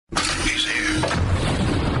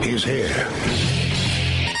He's here.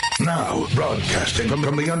 Now, broadcasting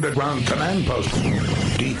from the underground command post,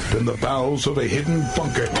 deep in the bowels of a hidden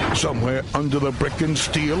bunker, somewhere under the brick and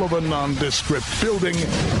steel of a nondescript building,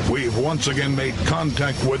 we've once again made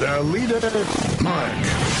contact with our leader, Mark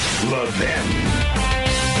Levin.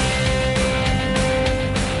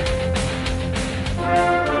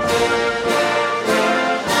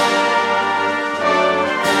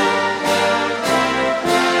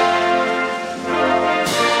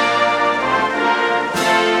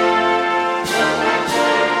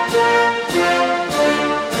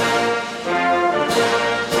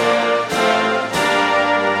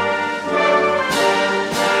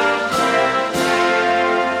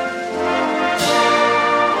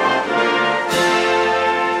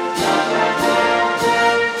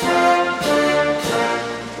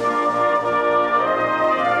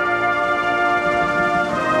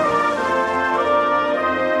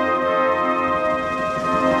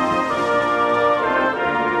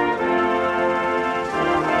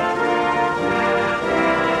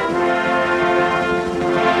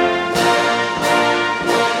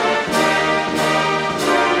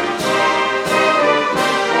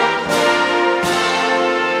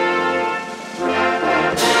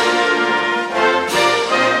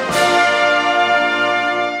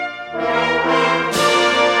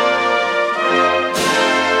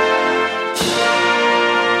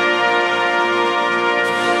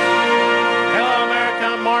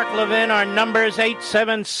 Numbers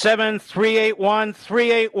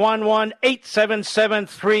 877-381-3811,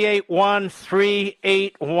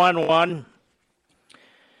 877-381-3811.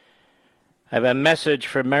 I have a message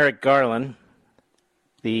for Merrick Garland,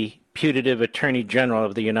 the putative Attorney General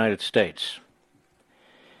of the United States.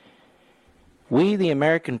 We, the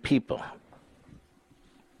American people,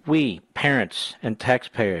 we, parents and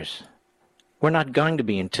taxpayers, we're not going to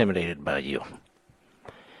be intimidated by you.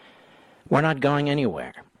 We're not going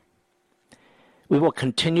anywhere. We will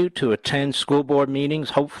continue to attend school board meetings,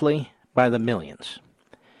 hopefully by the millions.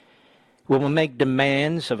 We will make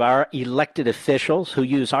demands of our elected officials who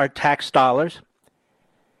use our tax dollars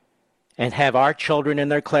and have our children in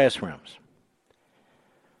their classrooms.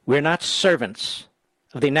 We're not servants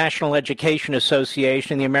of the National Education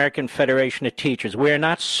Association and the American Federation of Teachers. We are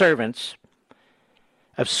not servants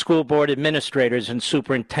of school board administrators and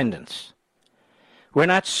superintendents. We're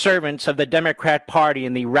not servants of the Democrat Party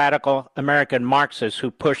and the radical American Marxists who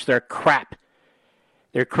push their crap,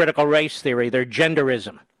 their critical race theory, their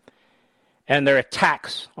genderism, and their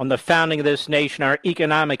attacks on the founding of this nation, our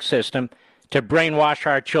economic system, to brainwash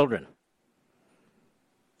our children.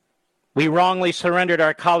 We wrongly surrendered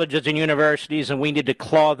our colleges and universities, and we need to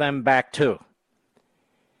claw them back too.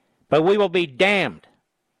 But we will be damned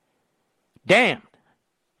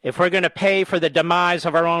if we're going to pay for the demise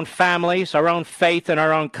of our own families, our own faith, and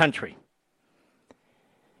our own country.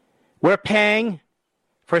 We're paying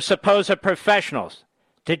for supposed professionals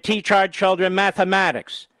to teach our children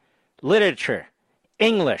mathematics, literature,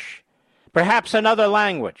 English, perhaps another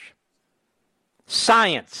language,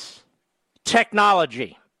 science,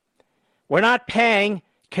 technology. We're not paying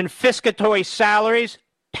confiscatory salaries,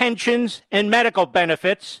 pensions, and medical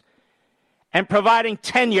benefits, and providing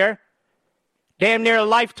tenure, damn near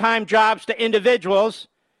lifetime jobs to individuals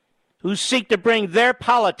who seek to bring their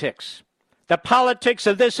politics, the politics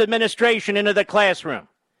of this administration, into the classroom.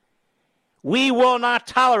 We will not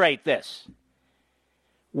tolerate this.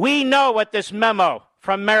 We know what this memo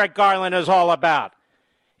from Merrick Garland is all about.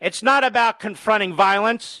 It's not about confronting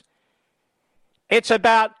violence. It's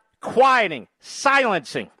about quieting,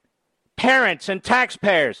 silencing parents and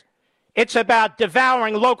taxpayers. It's about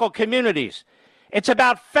devouring local communities. It's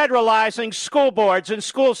about federalizing school boards and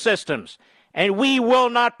school systems, and we will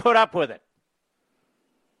not put up with it.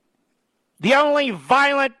 The only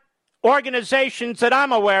violent organizations that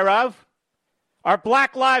I'm aware of are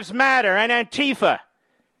Black Lives Matter and Antifa.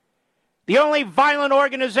 The only violent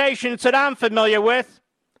organizations that I'm familiar with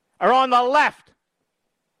are on the left.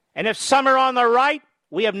 And if some are on the right,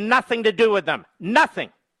 we have nothing to do with them. Nothing.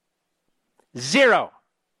 Zero.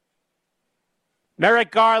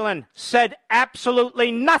 Merrick Garland said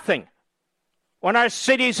absolutely nothing when our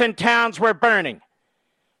cities and towns were burning,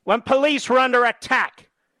 when police were under attack,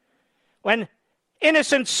 when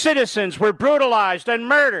innocent citizens were brutalized and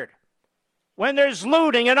murdered, when there's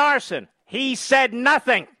looting and arson. He said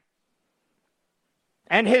nothing.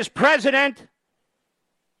 And his president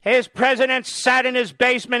sat in his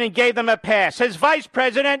basement and gave them a pass. His vice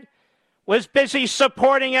president was busy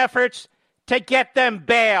supporting efforts to get them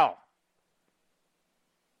bail.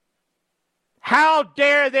 How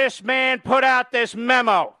dare this man put out this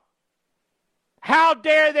memo? How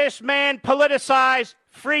dare this man politicize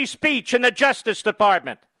free speech in the Justice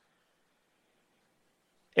Department.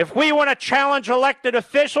 If we want to challenge elected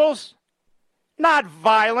officials, not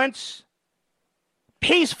violence,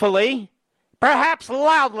 peacefully, perhaps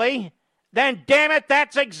loudly, then damn it,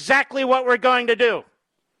 that's exactly what we're going to do.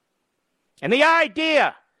 And the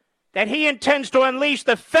idea that he intends to unleash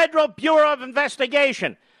the Federal Bureau of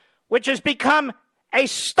Investigation, which has become a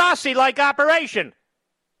Stasi-like operation,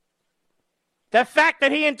 the fact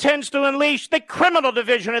that he intends to unleash the Criminal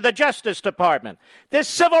Division of the Justice Department, the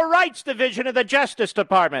Civil Rights Division of the Justice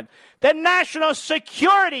Department, the National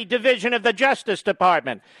Security Division of the Justice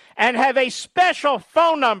Department, and have a special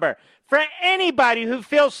phone number for anybody who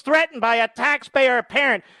feels threatened by a taxpayer or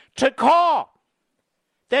parent to call.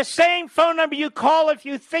 The same phone number you call if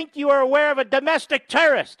you think you are aware of a domestic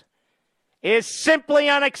terrorist is simply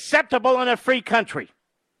unacceptable in a free country.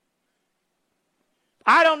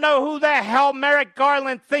 I don't know who the hell Merrick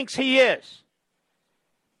Garland thinks he is,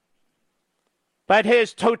 but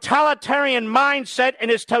his totalitarian mindset and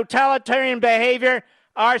his totalitarian behavior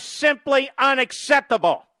are simply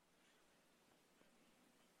unacceptable.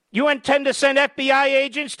 You intend to send FBI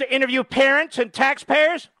agents to interview parents and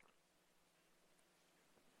taxpayers?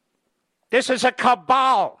 This is a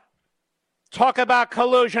cabal. Talk about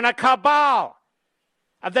collusion, a cabal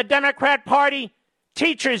of the Democrat Party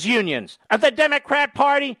teachers' unions, of the Democrat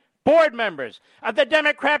Party board members, of the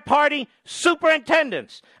Democrat Party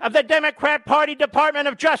superintendents, of the Democrat Party Department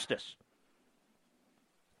of Justice.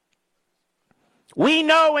 We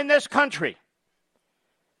know in this country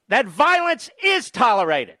that violence is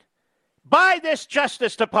tolerated by this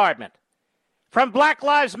Justice Department, from Black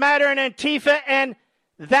Lives Matter and Antifa and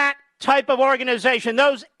that type of organization,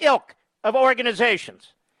 those ilk of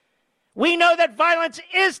organizations. We know that violence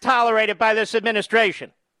is tolerated by this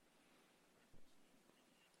administration.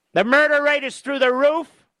 The murder rate is through the roof.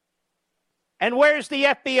 And where's the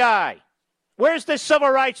FBI? Where's the Civil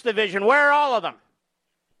Rights Division? Where are all of them?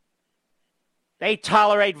 They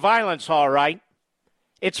tolerate violence, all right.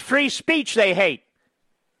 It's free speech they hate.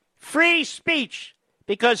 Free speech,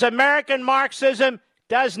 because American Marxism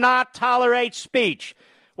does not tolerate speech.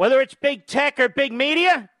 Whether it's big tech or big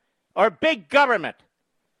media or big government,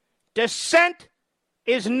 dissent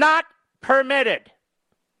is not permitted.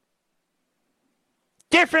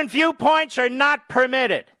 Different viewpoints are not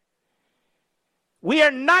permitted. We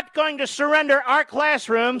are not going to surrender our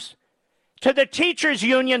classrooms to the teachers'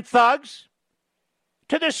 union thugs,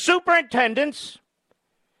 to the superintendents,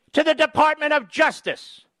 to the Department of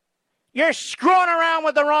Justice. You're screwing around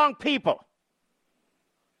with the wrong people.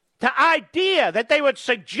 The idea that they would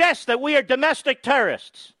suggest that we are domestic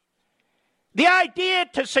terrorists, the idea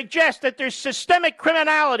to suggest that there's systemic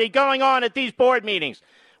criminality going on at these board meetings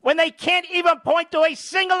when they can't even point to a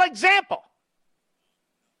single example.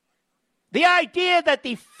 The idea that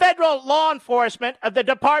the federal law enforcement of the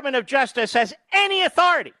Department of Justice has any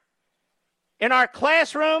authority in our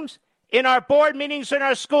classrooms, in our board meetings, in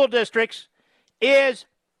our school districts is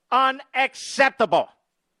unacceptable.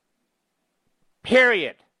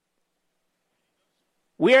 Period.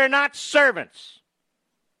 We are not servants.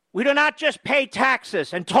 We do not just pay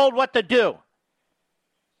taxes and told what to do.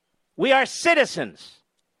 We are citizens.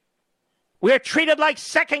 We are treated like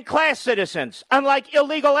second-class citizens, unlike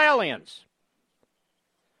illegal aliens,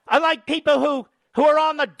 unlike people who are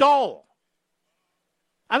on the dole,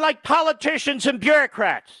 unlike politicians and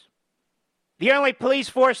bureaucrats. The only police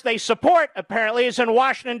force they support, apparently, is in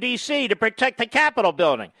Washington, D.C. to protect the Capitol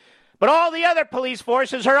building. But all the other police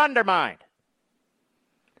forces are undermined.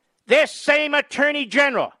 This same Attorney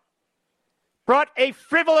General brought a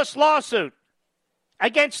frivolous lawsuit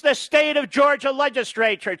against the state of Georgia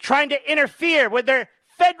legislature trying to interfere with their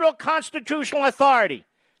federal constitutional authority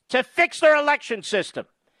to fix their election system.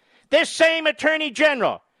 This same Attorney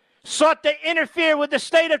General sought to interfere with the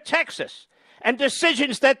state of Texas and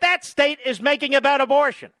decisions that state is making about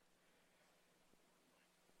abortion.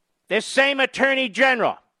 This same Attorney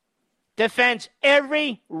General defends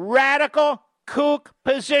every radical kook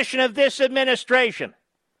position of this administration.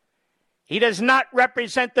 He does not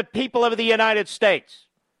represent the people of the United States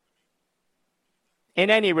in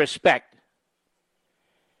any respect.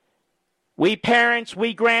 We parents,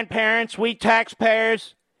 we grandparents, we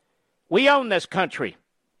taxpayers, we own this country.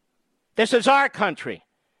 This is our country.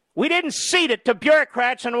 We didn't cede it to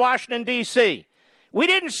bureaucrats in Washington, D.C. We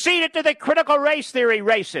didn't cede it to the critical race theory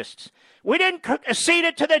racists. We didn't cede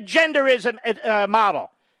it to the genderism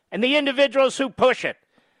model and the individuals who push it.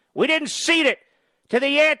 We didn't cede it to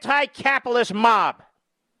the anti-capitalist mob.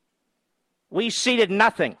 We ceded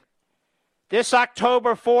nothing. This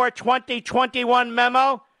October 4, 2021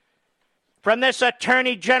 memo from this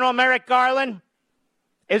Attorney General Merrick Garland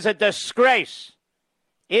is a disgrace.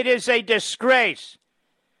 It is a disgrace.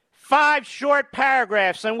 5 short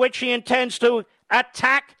paragraphs in which he intends to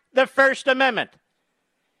attack the First Amendment,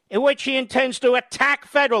 in which he intends to attack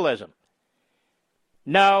federalism.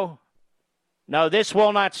 No, this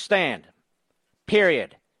will not stand.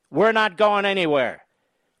 Period. We're not going anywhere.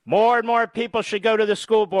 More and more people should go to the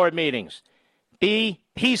school board meetings. Be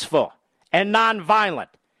peaceful and nonviolent,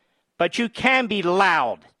 but you can be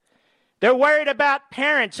loud. They're worried about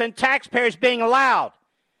parents and taxpayers being loud,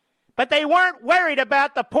 but they weren't worried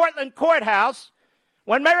about the Portland courthouse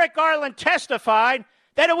when Merrick Garland testified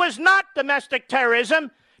that it was not domestic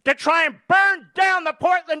terrorism to try and burn down the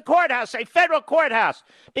Portland courthouse, a federal courthouse,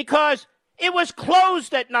 because it was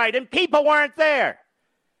closed at night and people weren't there.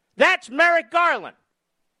 That's Merrick Garland.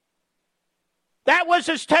 That was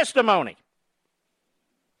his testimony.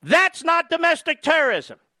 That's not domestic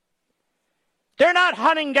terrorism. They're not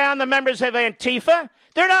hunting down the members of Antifa.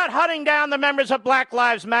 They're not hunting down the members of Black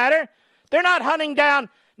Lives Matter. They're not hunting down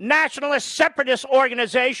nationalist separatist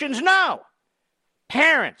organizations. No.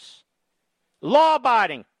 Parents,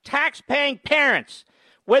 law-abiding, tax-paying parents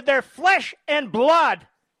with their flesh and blood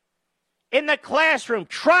in the classroom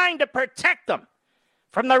trying to protect them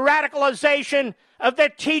from the radicalization of the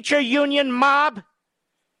teacher union mob,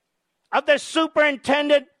 of the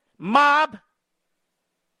superintendent mob,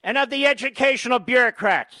 and of the educational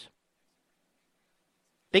bureaucrats.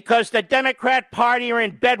 Because the Democrat Party are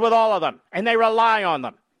in bed with all of them, and they rely on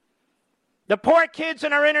them. The poor kids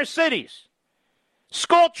in our inner cities,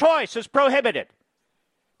 school choice is prohibited.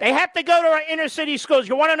 They have to go to our inner city schools.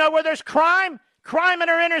 You want to know where there's crime? Crime in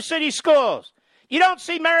our inner city schools. You don't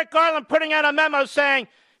see Merrick Garland putting out a memo saying,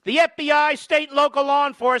 the FBI, state and local law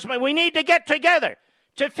enforcement, we need to get together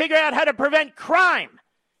to figure out how to prevent crime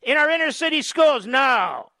in our inner city schools.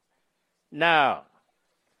 No.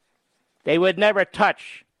 They would never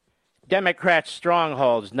touch Democrats'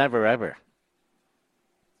 strongholds, never, ever.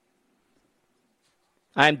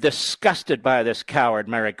 I'm disgusted by this coward,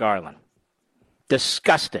 Merrick Garland.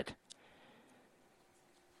 Disgusted.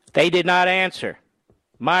 They did not answer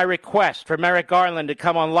my request for Merrick Garland to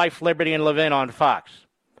come on Life, Liberty, and Levin on Fox.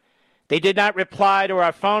 They did not reply to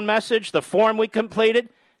our phone message, the form we completed.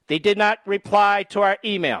 They did not reply to our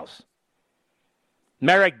emails.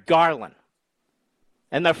 Merrick Garland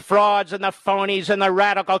and the frauds and the phonies and the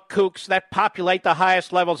radical kooks that populate the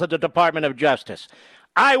highest levels of the Department of Justice.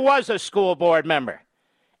 I was a school board member,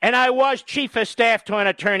 and I was chief of staff to an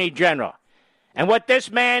attorney general. And what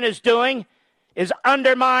this man is doing is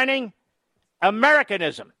undermining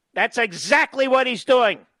Americanism. That's exactly what he's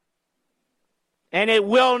doing. And it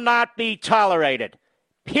will not be tolerated.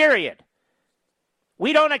 Period.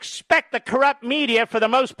 We don't expect the corrupt media, for the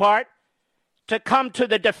most part, to come to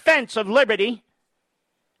the defense of liberty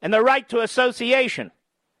and the right to association.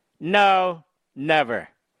 No, never.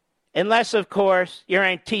 Unless, of course, you're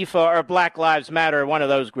Antifa or Black Lives Matter or one of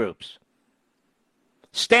those groups.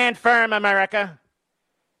 Stand firm, America.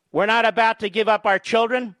 We're not about to give up our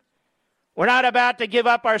children. We're not about to give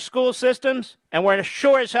up our school systems. And we're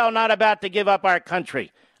sure as hell not about to give up our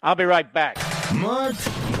country. I'll be right back. Mark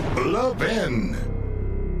Levin.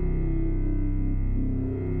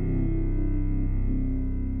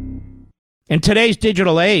 In today's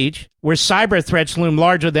digital age, where cyber threats loom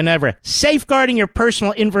larger than ever, safeguarding your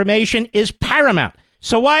personal information is paramount.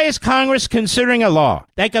 So why is Congress considering a law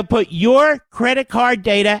that could put your credit card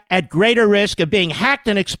data at greater risk of being hacked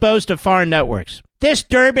and exposed to foreign networks? This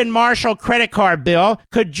Durbin-Marshall credit card bill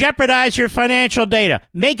could jeopardize your financial data,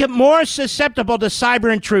 make it more susceptible to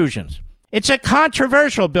cyber intrusions. It's a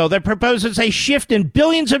controversial bill that proposes a shift in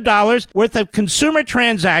billions of dollars worth of consumer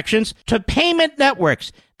transactions to payment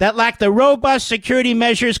networks that lack the robust security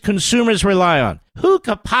measures consumers rely on. Who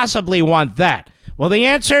could possibly want that? Well, the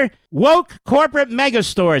answer? Woke corporate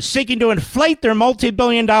megastores seeking to inflate their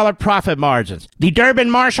multi-billion-dollar profit margins. The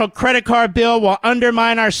Durbin-Marshall credit card bill will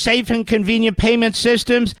undermine our safe and convenient payment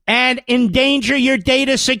systems and endanger your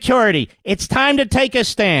data security. It's time to take a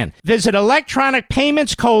stand. Visit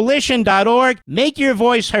electronicpaymentscoalition.org. Make your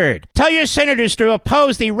voice heard. Tell your senators to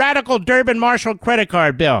oppose the radical Durbin-Marshall credit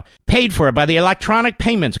card bill, paid for by the Electronic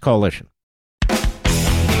Payments Coalition.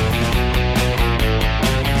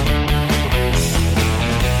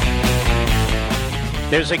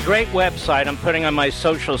 There's a great website I'm putting on my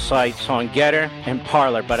social sites on Getter and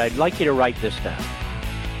Parler, but I'd like you to write this down.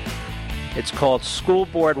 It's called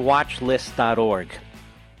schoolboardwatchlist.org.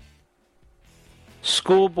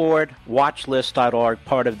 Schoolboardwatchlist.org,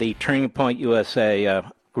 part of the Turning Point USA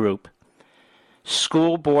group.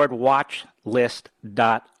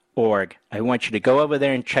 Schoolboardwatchlist.org. I want you to go over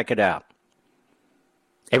there and check it out.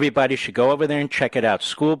 Everybody should go over there and check it out,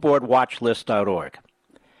 schoolboardwatchlist.org.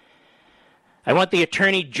 I want the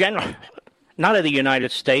Attorney General, not of the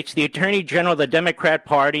United States, the Attorney General of the Democrat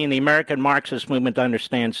Party and the American Marxist movement to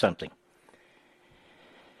understand something.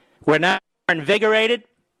 We're now more invigorated,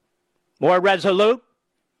 more resolute,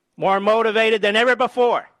 more motivated than ever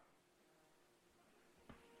before.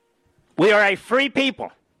 We are a free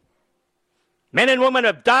people. Men and women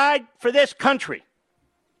have died for this country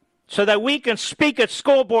so that we can speak at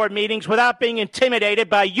school board meetings without being intimidated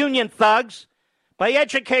by union thugs, by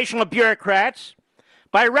educational bureaucrats,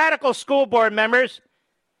 by radical school board members,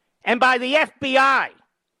 and by the FBI.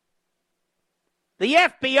 The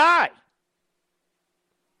FBI.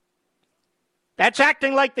 That's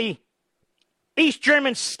acting like the East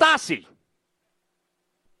German Stasi.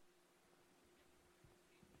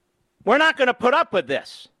 We're not going to put up with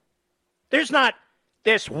this. There's not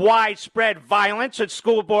this widespread violence at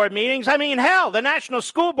school board meetings. I mean, hell, the National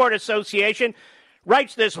School Board Association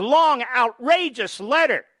writes this long, outrageous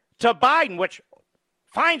letter to Biden, which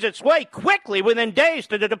finds its way quickly within days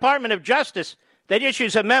to the Department of Justice that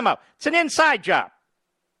issues a memo. It's an inside job.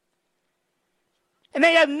 And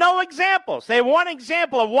they have no examples. They have one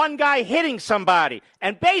example of one guy hitting somebody.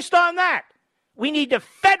 And based on that, we need to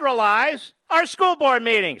federalize our school board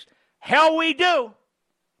meetings. Hell we do.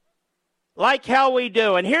 Like hell we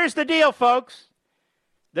do. And here's the deal, folks.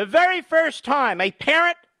 The very first time a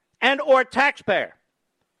parent and or taxpayer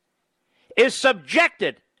is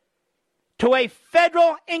subjected to a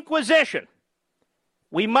federal inquisition,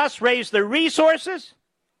 we must raise the resources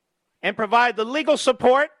and provide the legal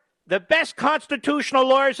support, the best constitutional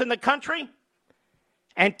lawyers in the country,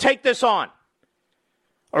 and take this on.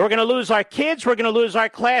 Or we're going to lose our kids, we're going to lose our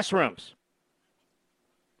classrooms.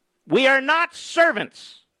 We are not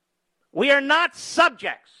servants. We are not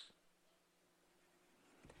subjects.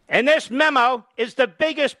 And this memo is the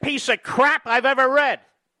biggest piece of crap I've ever read.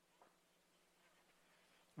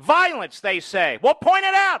 Violence, they say. Well, point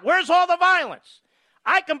it out. Where's all the violence?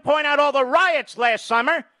 I can point out all the riots last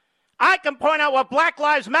summer. I can point out what Black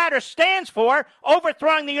Lives Matter stands for,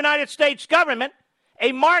 overthrowing the United States government,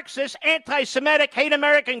 a Marxist, anti-Semitic, hate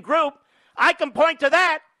American group. I can point to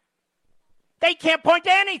that. They can't point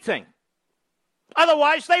to anything.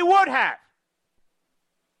 Otherwise, they would have.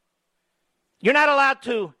 You're not allowed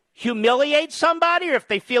to humiliate somebody, or if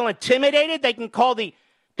they feel intimidated, they can call the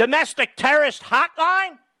domestic terrorist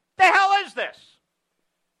hotline? The hell is this?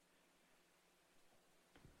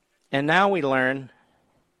 And now we learn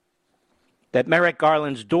that Merrick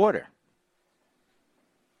Garland's daughter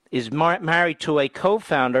is married to a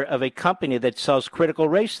co-founder of a company that sells critical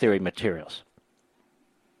race theory materials.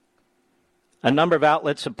 A number of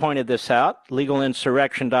outlets have pointed this out,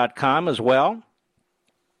 legalinsurrection.com as well.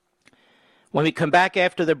 When we come back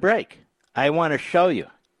after the break, I want to show you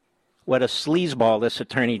what a sleazeball this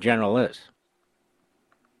Attorney General is.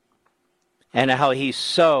 And how he's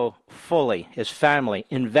so fully, his family,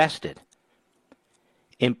 invested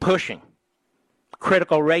in pushing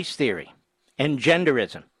critical race theory and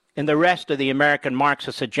genderism and the rest of the American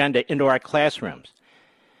Marxist agenda into our classrooms.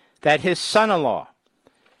 That his son-in-law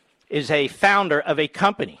is a founder of a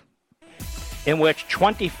company in which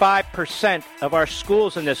 25% of our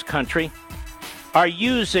schools in this country are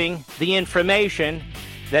using the information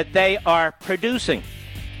that they are producing,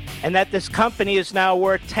 and that this company is now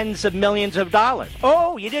worth tens of millions of dollars.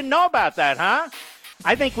 Oh, you didn't know about that, huh?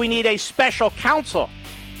 I think we need a special counsel.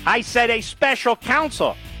 I said a special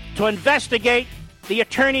counsel to investigate the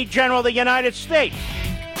Attorney General of the United States.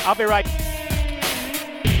 I'll be right back.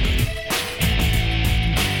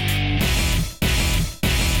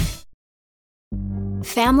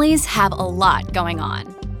 Families have a lot going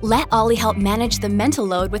on. Let Ollie help manage the mental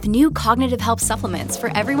load with new cognitive help supplements for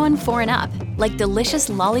everyone 4 and up, like delicious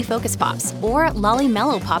Lolly Focus Pops or Lolly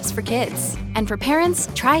Mellow Pops for kids. And for parents,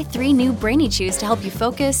 try 3 new Brainy Chews to help you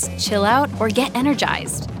focus, chill out, or get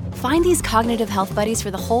energized. Find these cognitive health buddies for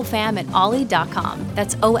the whole fam at ollie.com.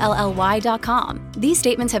 That's OLLY.com. These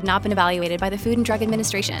statements have not been evaluated by the Food and Drug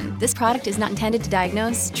Administration. This product is not intended to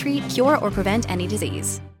diagnose, treat, cure, or prevent any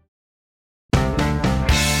disease.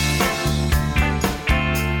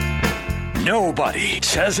 Nobody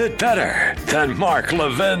says it better than Mark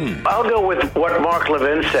Levin. I'll go with what Mark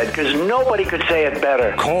Levin said, because nobody could say it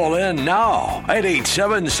better. Call in now at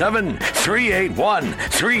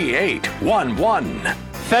 877-381-3811.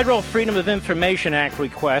 Federal Freedom of Information Act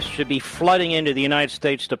requests should be flooding into the United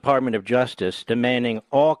States Department of Justice, demanding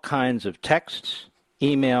all kinds of texts,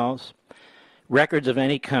 emails, records of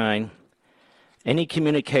any kind, any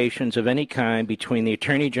communications of any kind between the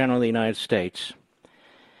Attorney General of the United States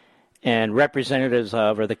and representatives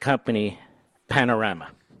of or the company Panorama.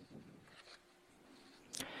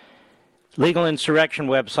 Legal insurrection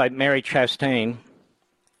website Mary Chastain.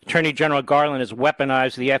 Attorney General Garland has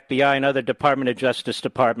weaponized the FBI and other Department of Justice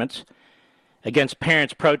departments against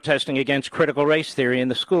parents protesting against critical race theory in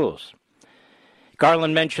the schools.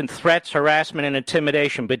 Garland mentioned threats, harassment, and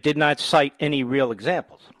intimidation, but did not cite any real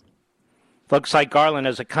examples. Looks like Garland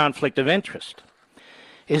has a conflict of interest.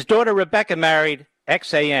 His daughter Rebecca married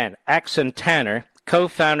XAN, Axon Tanner,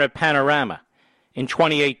 co-founder of Panorama, in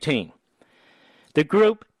 2018. The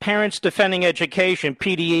group Parents Defending Education,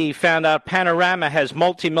 PDE, found out Panorama has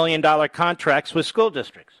multi-million-dollar contracts with school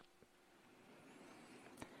districts.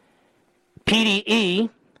 PDE,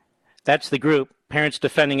 that's the group, Parents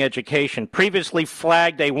Defending Education, previously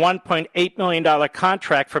flagged a $1.8 million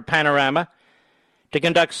contract for Panorama to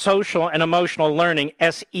conduct social and emotional learning,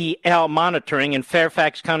 SEL, monitoring in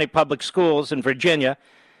Fairfax County Public Schools in Virginia.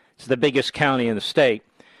 It's the biggest county in the state,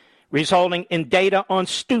 resulting in data on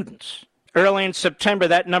students. Early in September,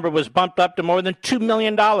 that number was bumped up to more than $2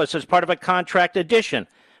 million as part of a contract addition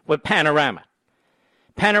with Panorama.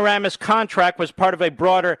 Panorama's contract was part of a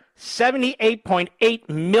broader $78.8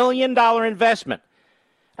 million investment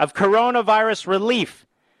of coronavirus relief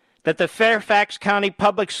that the Fairfax County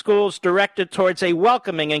Public Schools directed towards a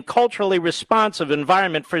welcoming and culturally responsive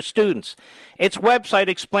environment for students. Its website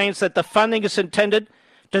explains that the funding is intended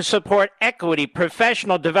to support equity,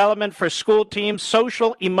 professional development for school teams,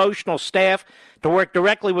 social, emotional staff, to work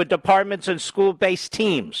directly with departments and school-based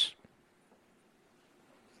teams.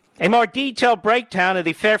 A more detailed breakdown of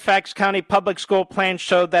the Fairfax County Public School plan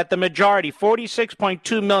showed that the majority,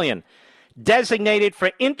 $46.2 million, designated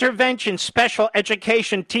for intervention special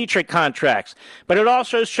education teacher contracts, but it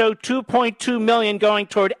also showed $2.2 million going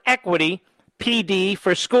toward equity PD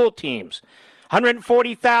for school teams,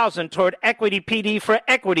 $140,000 toward equity PD for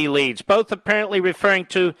equity leads, both apparently referring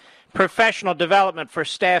to professional development for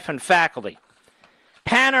staff and faculty.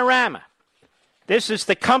 Panorama, this is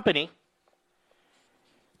the company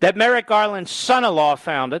that Merrick Garland's son-in-law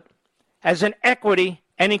founded, as an equity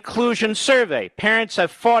and inclusion survey. Parents have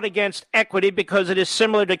fought against equity because it is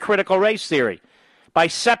similar to critical race theory, by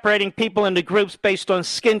separating people into groups based on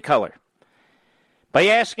skin color. By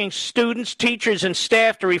asking students, teachers, and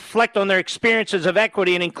staff to reflect on their experiences of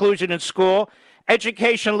equity and inclusion in school,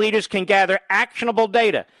 education leaders can gather actionable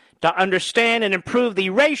data to understand and improve the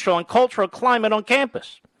racial and cultural climate on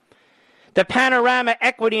campus. The Panorama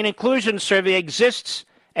Equity and Inclusion Survey exists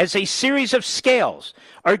as a series of scales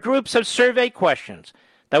or groups of survey questions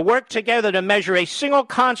that work together to measure a single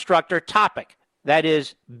construct or topic, that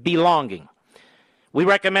is, belonging. We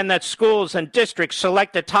recommend that schools and districts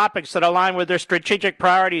select the topics that align with their strategic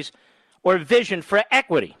priorities or vision for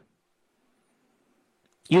equity.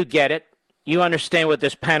 You get it. You understand what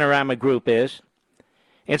this Panorama group is.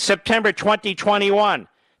 In September 2021,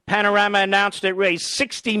 Panorama announced it raised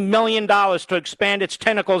 $60 million to expand its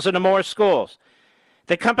tentacles into more schools.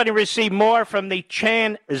 The company received more from the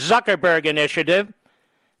Chan Zuckerberg Initiative,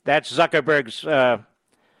 that's Zuckerberg's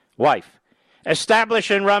wife,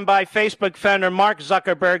 established and run by Facebook founder Mark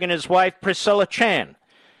Zuckerberg and his wife Priscilla Chan.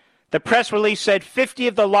 The press release said 50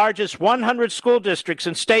 of the largest 100 school districts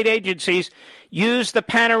and state agencies use the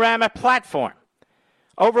Panorama platform.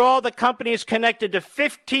 Overall, the company is connected to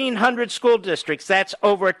 1,500 school districts. That's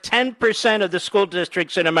over 10% of the school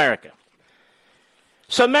districts in America.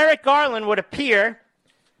 So Merrick Garland would appear,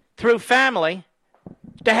 through family,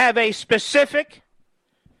 to have a specific,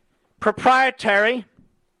 proprietary,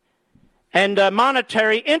 and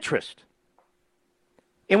monetary interest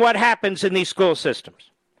in what happens in these school systems.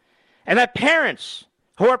 And that parents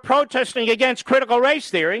who are protesting against critical race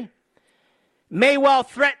theory may well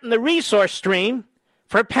threaten the resource stream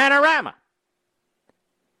for Panorama,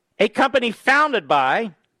 a company founded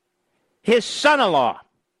by his son-in-law.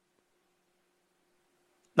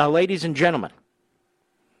 Now, ladies and gentlemen,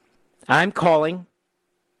 I'm calling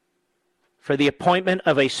for the appointment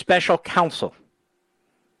of a special counsel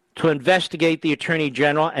to investigate the Attorney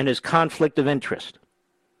General and his conflict of interest.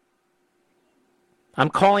 I'm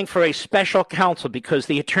calling for a special counsel because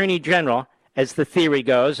the Attorney General, as the theory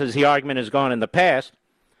goes, as the argument has gone in the past,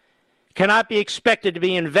 cannot be expected to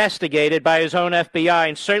be investigated by his own FBI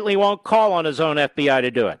and certainly won't call on his own FBI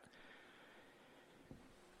to do it.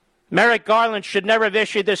 Merrick Garland should never have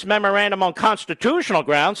issued this memorandum on constitutional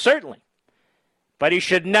grounds, certainly. But he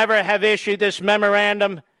should never have issued this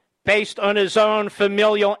memorandum based on his own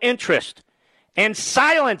familial interest in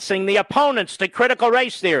silencing the opponents to critical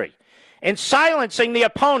race theory, in silencing the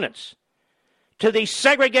opponents to the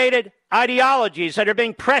segregated ideologies that are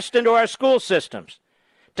being pressed into our school systems,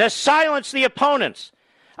 to silence the opponents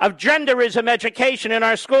of genderism education in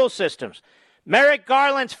our school systems. Merrick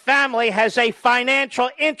Garland's family has a financial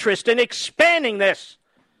interest in expanding this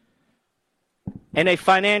and a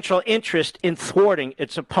financial interest in thwarting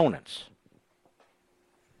its opponents.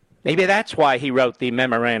 Maybe that's why he wrote the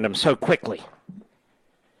memorandum so quickly.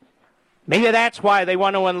 Maybe that's why they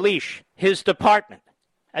want to unleash his department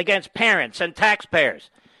against parents and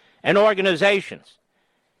taxpayers and organizations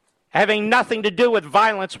having nothing to do with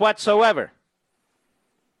violence whatsoever.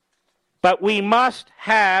 But we must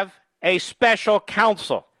have a special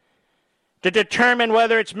counsel to determine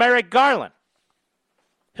whether it's Merrick Garland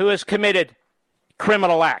who has committed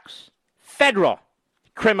criminal acts, federal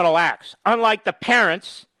criminal acts, unlike the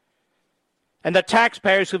parents and the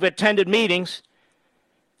taxpayers who've attended meetings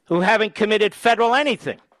who haven't committed federal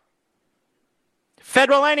anything.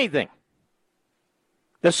 Federal anything.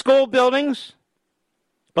 The school buildings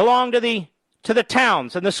belong to the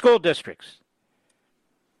towns and the school districts.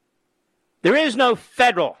 There is no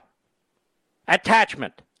federal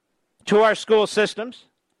attachment to our school systems,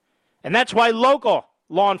 and that's why local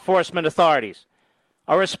law enforcement authorities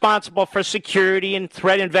are responsible for security and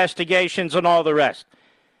threat investigations and all the rest.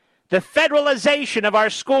 The federalization of our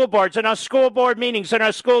school boards and our school board meetings and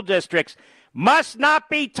our school districts must not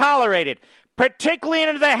be tolerated, particularly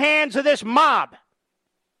into the hands of this mob.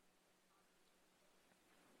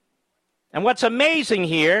 And what's amazing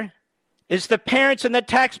here is the parents and the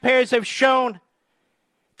taxpayers have shown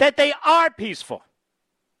that they are peaceful.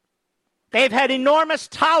 They've had enormous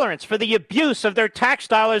tolerance for the abuse of their tax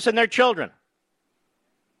dollars and their children.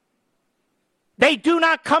 They do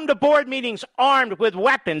not come to board meetings armed with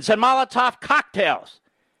weapons and Molotov cocktails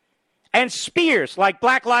and spears like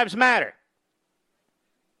Black Lives Matter.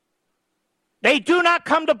 They do not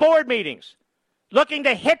come to board meetings looking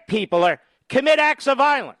to hit people or commit acts of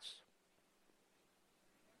violence.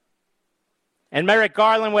 And Merrick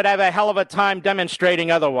Garland would have a hell of a time demonstrating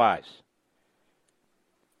otherwise.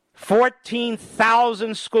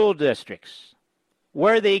 14,000 school districts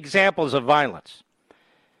were the examples of violence.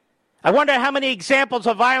 I wonder how many examples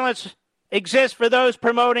of violence exist for those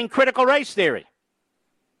promoting critical race theory.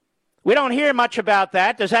 We don't hear much about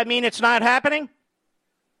that. Does that mean it's not happening?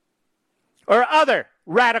 Or other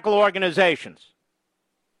radical organizations?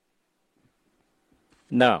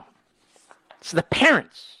 No. It's the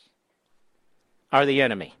parents are the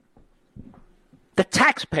enemy. The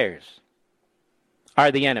taxpayers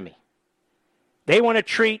are the enemy. They want to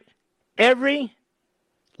treat every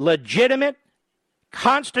legitimate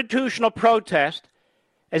constitutional protest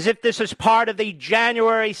as if this is part of the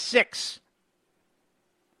January 6th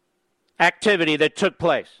activity that took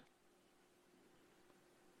place.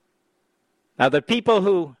 Now, the people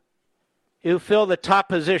who fill the top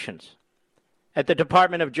positions at the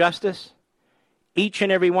Department of Justice, each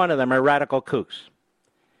and every one of them are radical kooks.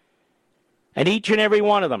 And each and every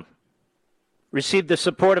one of them received the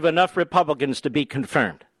support of enough Republicans to be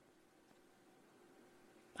confirmed.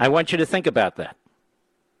 I want you to think about that.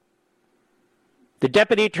 The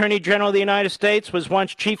Deputy Attorney General of the United States was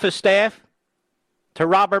once Chief of Staff to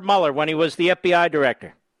Robert Mueller when he was the FBI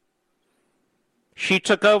Director. She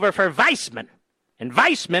took over for Weissman, and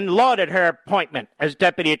Weissman lauded her appointment as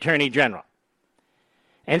Deputy Attorney General.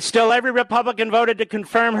 And still every Republican voted to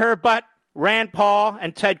confirm her but Rand Paul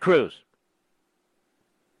and Ted Cruz.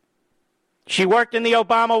 She worked in the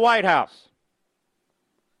Obama White House.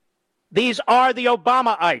 These are the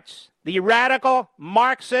Obamaites, the radical,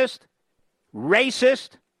 Marxist,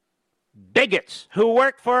 racist bigots who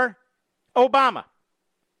work for Obama.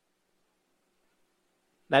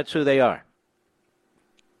 That's who they are.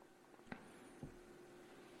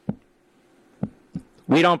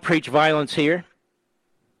 We don't preach violence here.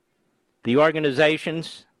 The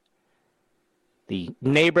organizations, the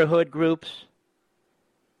neighborhood groups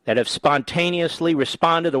that have spontaneously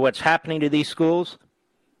responded to what's happening to these schools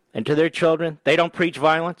and to their children, they don't preach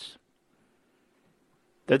violence.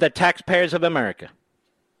 They're the taxpayers of America.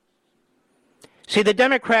 See, the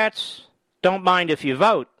Democrats don't mind if you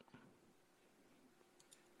vote.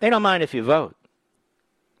 They don't mind if you vote.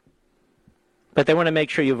 But they want to make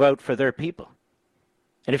sure you vote for their people.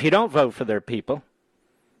 And if you don't vote for their people,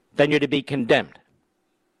 then you're to be condemned.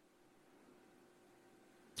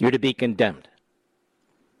 You're to be condemned.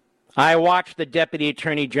 I watched the Deputy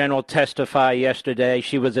Attorney General testify yesterday.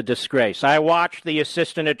 She was a disgrace. I watched the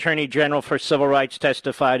Assistant Attorney General for Civil Rights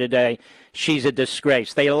testify today. She's a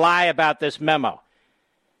disgrace. They lie about this memo.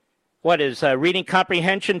 What is reading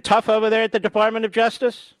comprehension tough over there at the Department of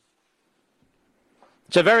Justice?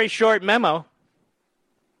 It's a very short memo.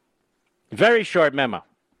 Very short memo.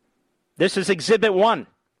 This is Exhibit 1.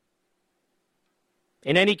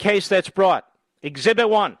 In any case that's brought, Exhibit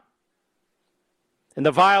 1. And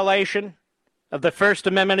the violation of the First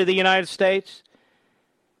Amendment of the United States,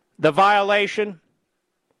 the violation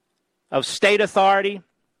of state authority,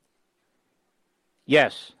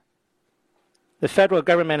 yes, the federal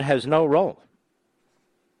government has no role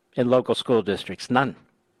in local school districts, none.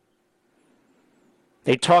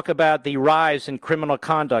 They talk about the rise in criminal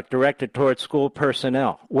conduct directed towards school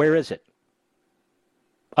personnel. Where is it?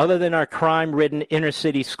 Other than our crime-ridden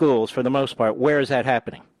inner-city schools, for the most part, where is that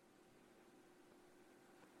happening?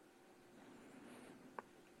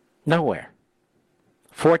 Nowhere.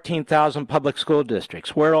 14,000 public school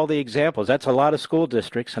districts. Where are all the examples? That's a lot of school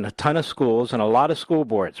districts and a ton of schools and a lot of school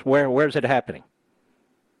boards. Where's it happening?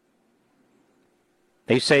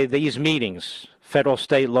 They say these meetings, federal,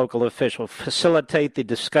 state, local officials, facilitate the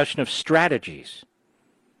discussion of strategies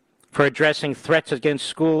for addressing threats against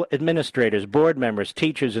school administrators, board members,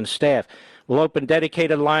 teachers, and staff. Will open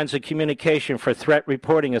dedicated lines of communication for threat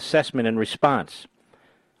reporting, assessment, and response.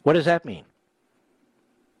 What does that mean?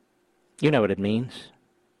 You know what it means.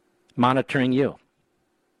 Monitoring you.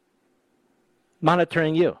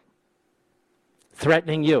 Monitoring you.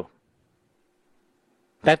 Threatening you.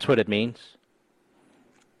 That's what it means.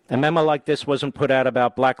 A memo like this wasn't put out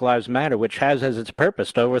about Black Lives Matter, which has as its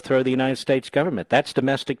purpose to overthrow the United States government. That's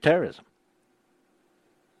domestic terrorism.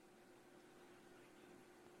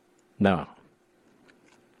 No.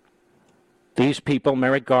 These people,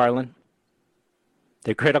 Merrick Garland,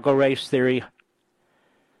 the critical race theory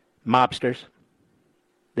mobsters,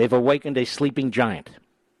 they've awakened a sleeping giant.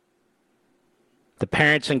 The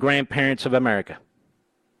parents and grandparents of America.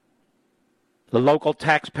 The local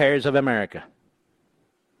taxpayers of America.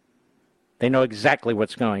 They know exactly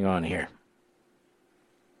what's going on here.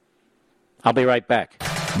 I'll be right back.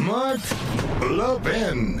 Mark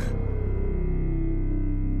Levin.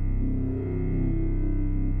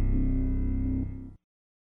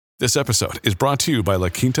 This episode is brought to you by La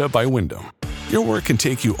Quinta by Wyndham. Your work can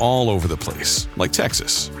take you all over the place, like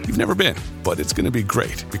Texas. You've never been, but it's going to be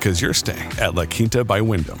great because you're staying at La Quinta by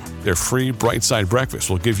Wyndham. Their free Bright Side breakfast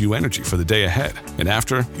will give you energy for the day ahead. And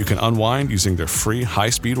after, you can unwind using their free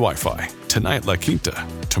high-speed Wi-Fi. Tonight, La Quinta.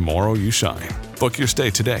 Tomorrow, you shine. Book your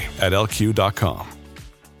stay today at LQ.com.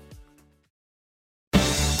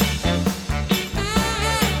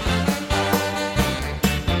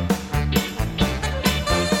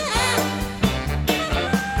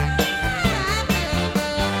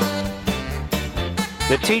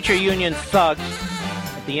 The teacher union thugs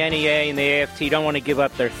at the NEA and the AFT don't want to give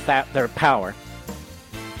up their power.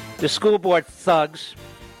 The school board thugs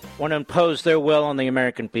want to impose their will on the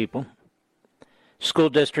American people, school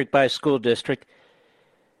district by school district.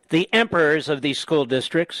 The emperors of these school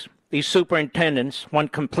districts, these superintendents,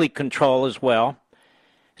 want complete control as well.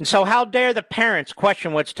 And so how dare the parents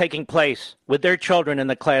question what's taking place with their children in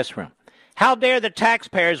the classroom? How dare the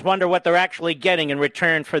taxpayers wonder what they're actually getting in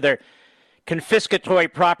return for their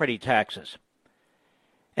confiscatory property taxes?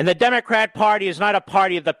 And the Democrat Party is not a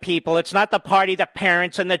party of the people. It's not the party of the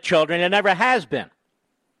parents and the children. It never has been.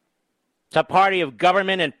 It's a party of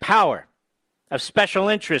government and power, of special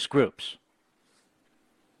interest groups.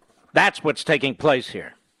 That's what's taking place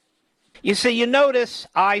here. You see, you notice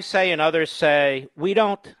I say and others say, we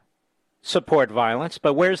don't support violence,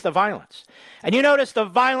 but where's the violence? And you notice the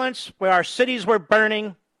violence where our cities were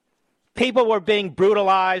burning, people were being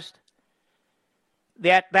brutalized,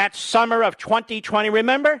 that summer of 2020,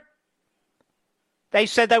 remember? They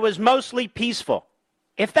said that was mostly peaceful.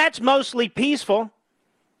 If that's mostly peaceful,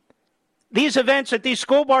 these events at these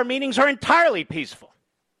school board meetings are entirely peaceful.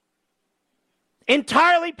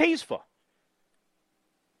 Entirely peaceful.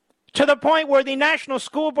 To the point where the National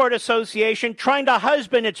School Board Association, trying to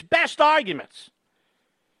husband its best arguments,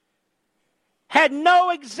 had no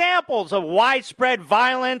examples of widespread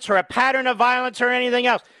violence or a pattern of violence or anything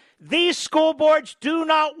else. These school boards do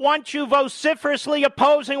not want you vociferously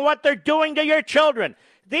opposing what they're doing to your children.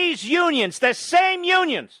 These unions, the same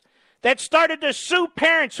unions that started to sue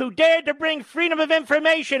parents who dared to bring Freedom of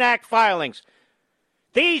Information Act filings,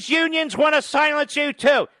 these unions want to silence you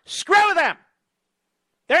too. Screw them.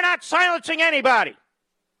 They're not silencing anybody.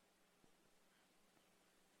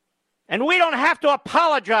 And we don't have to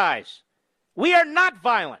apologize. We are not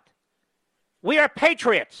violent. We are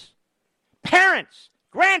patriots, parents,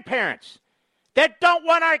 grandparents that don't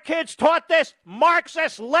want our kids taught this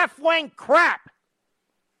Marxist left-wing crap.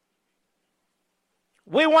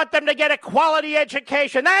 We want them to get a quality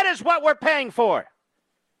education. That is what we're paying for.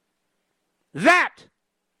 That.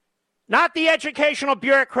 Not the educational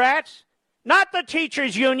bureaucrats, not the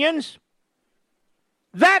teachers' unions.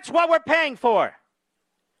 That's what we're paying for.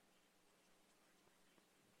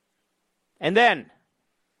 And then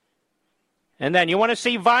you want to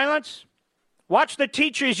see violence? Watch the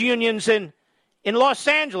teachers' unions in Los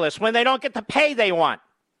Angeles when they don't get the pay they want.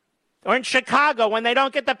 Or in Chicago when they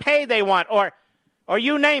don't get the pay they want. Or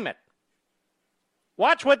you name it.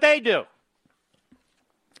 Watch what they do.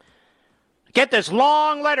 Get this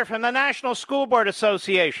long letter from the National School Board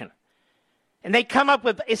Association. And they come up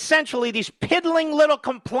with essentially these piddling little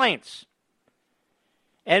complaints.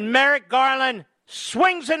 And Merrick Garland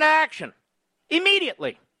swings into action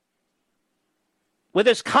immediately with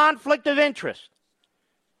his conflict of interest,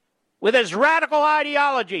 with his radical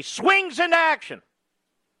ideology, swings into action.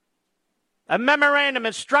 A memorandum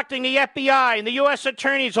instructing the FBI and the U.S.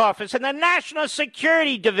 Attorney's Office and the National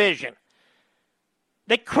Security Division,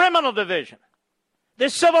 the Criminal Division, the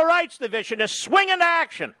Civil Rights Division to swing into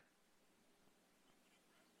action.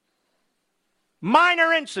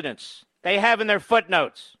 Minor incidents they have in their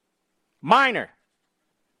footnotes. Minor.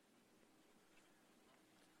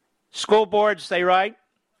 School boards, they write,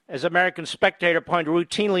 as American Spectator pointed,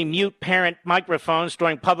 routinely mute parent microphones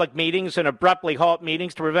during public meetings and abruptly halt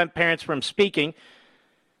meetings to prevent parents from speaking.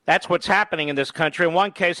 That's what's happening in this country. In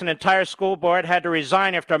one case, an entire school board had to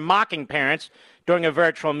resign after mocking parents during a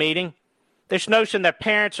virtual meeting. This notion that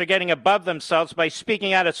parents are getting above themselves by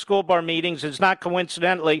speaking out at school board meetings is not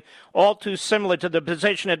coincidentally all too similar to the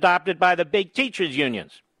position adopted by the big teachers'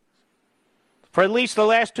 unions. For at least the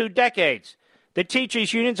last 2 decades, the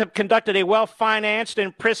teachers' unions have conducted a well-financed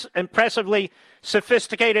and impressively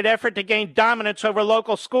sophisticated effort to gain dominance over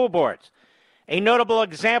local school boards. A notable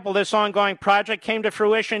example of this ongoing project came to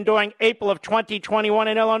fruition during April of 2021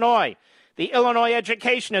 in Illinois. The Illinois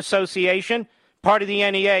Education Association, part of the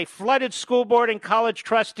NEA, flooded school board and college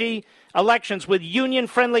trustee elections with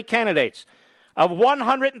union-friendly candidates. Of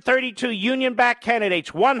 132 union-backed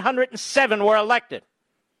candidates, 107 were elected.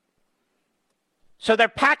 So they're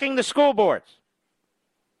packing the school boards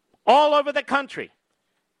all over the country.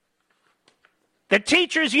 The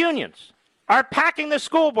teachers' unions are packing the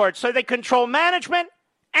school boards so they control management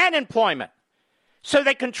and employment, so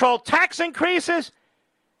they control tax increases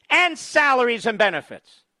and salaries and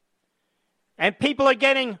benefits. And people are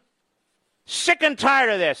getting sick and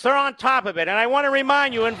tired of this. They're on top of it. And I want to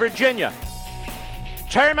remind you, in Virginia,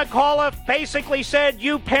 Terry McAuliffe basically said,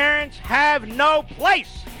 you parents have no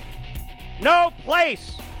place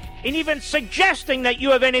in even suggesting that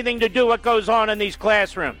you have anything to do with what goes on in these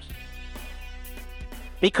classrooms.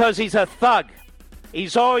 Because he's a thug.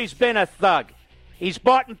 He's always been a thug. He's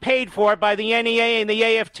bought and paid for by the NEA and the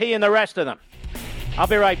AFT and the rest of them. I'll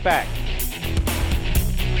be right back.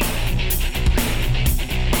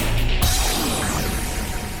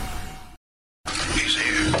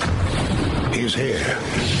 He's here.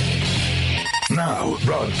 Now,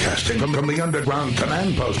 broadcasting from the underground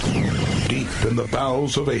command post, deep in the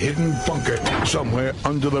bowels of a hidden bunker, somewhere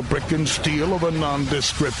under the brick and steel of a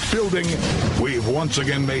nondescript building, we've once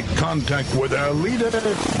again made contact with our leader,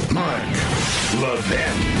 Mark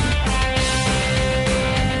Levin.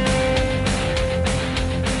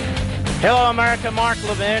 Hello, America. Mark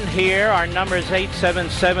Levin here. Our number is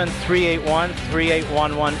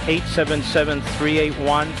 877-381-3811,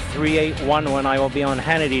 877-381-3811. I will be on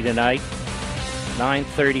Hannity tonight,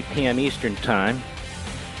 9:30 p.m. Eastern Time.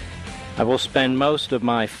 I will spend most of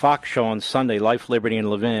my Fox show on Sunday, Life, Liberty, and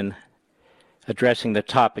Levin, addressing the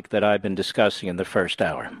topic that I've been discussing in the first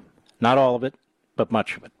hour. Not all of it, but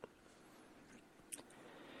much of it.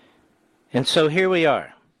 And so here we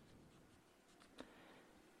are.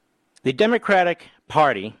 The Democratic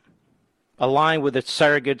Party, aligned with its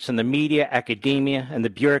surrogates in the media, academia, and the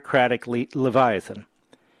bureaucratic Leviathan,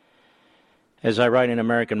 as I write in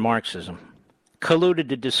American Marxism, colluded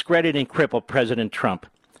to discredit and cripple President Trump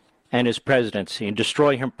and his presidency and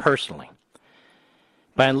destroy him personally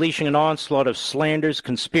by unleashing an onslaught of slanders,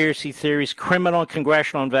 conspiracy theories, criminal and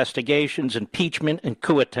congressional investigations, impeachment, and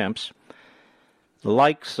coup attempts, the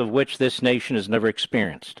likes of which this nation has never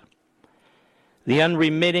experienced. The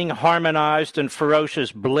unremitting, harmonized, and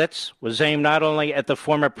ferocious blitz was aimed not only at the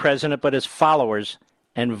former president, but his followers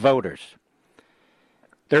and voters.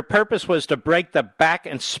 Their purpose was to break the back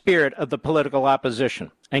and spirit of the political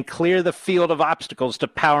opposition and clear the field of obstacles to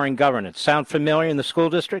power and governance. Sound familiar in the school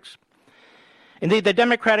districts? Indeed, the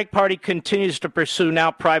Democratic Party continues to pursue now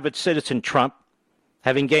private citizen Trump,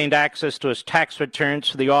 having gained access to his tax returns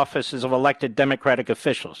to the offices of elected Democratic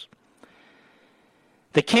officials.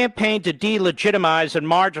 The campaign to delegitimize and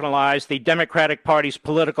marginalize the Democratic Party's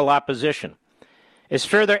political opposition is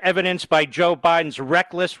further evidenced by Joe Biden's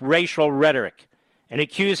reckless racial rhetoric and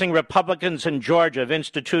accusing Republicans in Georgia of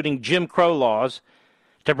instituting Jim Crow laws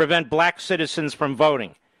to prevent black citizens from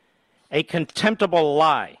voting, a contemptible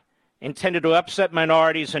lie intended to upset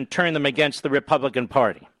minorities and turn them against the Republican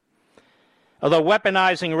Party. Although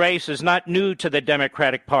weaponizing race is not new to the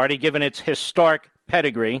Democratic Party, given its historic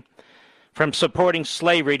pedigree from supporting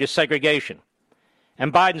slavery to segregation,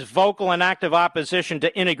 and Biden's vocal and active opposition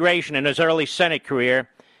to integration in his early Senate career,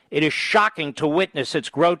 it is shocking to witness its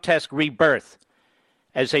grotesque rebirth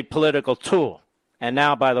as a political tool, and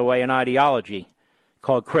now, by the way, an ideology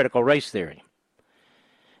called critical race theory.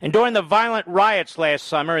 And during the violent riots last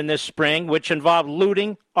summer and this spring, which involved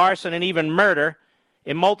looting, arson, and even murder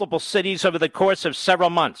in multiple cities over the course of several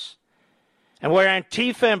months, and where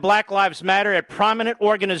Antifa and Black Lives Matter had prominent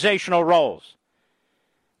organizational roles,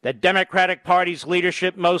 the Democratic Party's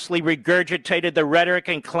leadership mostly regurgitated the rhetoric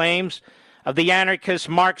and claims of the anarchist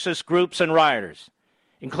Marxist groups and rioters,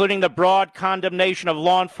 including the broad condemnation of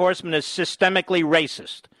law enforcement as systemically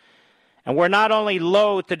racist, and were not only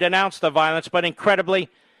loath to denounce the violence, but incredibly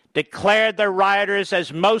declared the rioters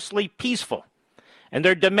as mostly peaceful, and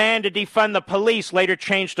their demand to defund the police, later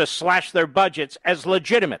changed to slash their budgets, as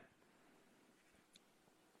legitimate.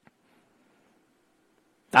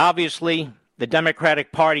 Obviously, the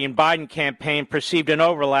Democratic Party and Biden campaign perceived an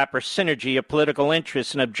overlap or synergy of political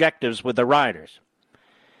interests and objectives with the rioters.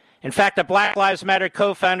 In fact, a Black Lives Matter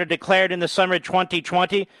co-founder declared in the summer of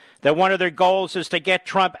 2020 that one of their goals is to get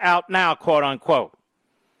Trump out now, quote unquote.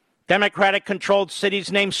 Democratic-controlled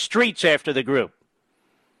cities named streets after the group.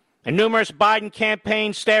 And numerous Biden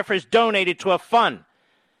campaign staffers donated to a fund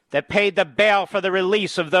that paid the bail for the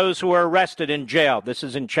release of those who were arrested in jail. This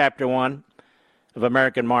is in Chapter 1 of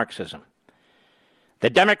American Marxism.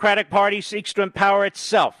 The Democratic Party seeks to empower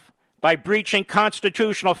itself by breaching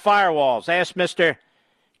constitutional firewalls, asked Mr.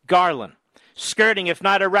 Garland, skirting, if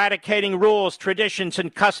not eradicating, rules, traditions,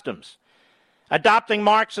 and customs, adopting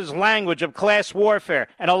Marx's language of class warfare,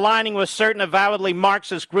 and aligning with certain avowedly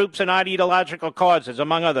Marxist groups and ideological causes,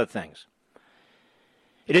 among other things.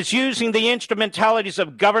 It is using the instrumentalities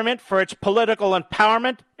of government for its political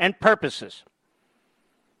empowerment and purposes.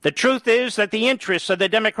 The truth is that the interests of the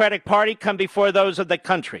Democratic Party come before those of the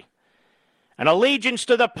country. An allegiance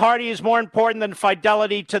to the party is more important than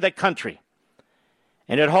fidelity to the country.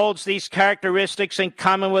 And it holds these characteristics in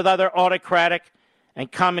common with other autocratic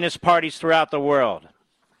and communist parties throughout the world.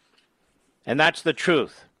 And that's the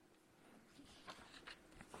truth.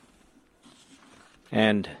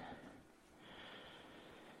 And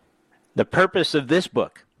the purpose of this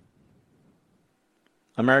book,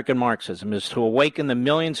 American Marxism, is to awaken the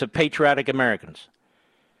millions of patriotic Americans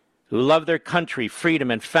who love their country,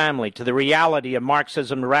 freedom, and family to the reality of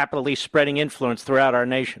Marxism's rapidly spreading influence throughout our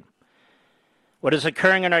nation. What is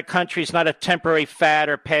occurring in our country is not a temporary fad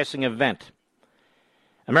or passing event.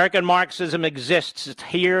 American Marxism exists. It's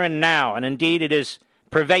here and now, and indeed it is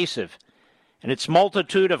pervasive. And its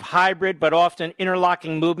multitude of hybrid but often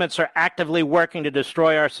interlocking movements are actively working to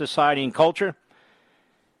destroy our society and culture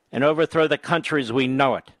and overthrow the country as we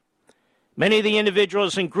know it. Many of the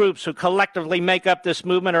individuals and groups who collectively make up this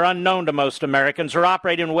movement are unknown to most Americans or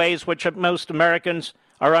operate in ways which most Americans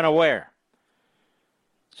are unaware.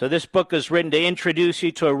 So this book is written to introduce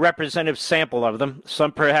you to a representative sample of them,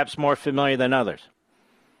 some perhaps more familiar than others,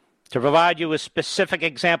 to provide you with specific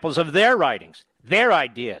examples of their writings, their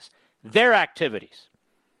ideas, their activities,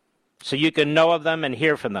 so you can know of them and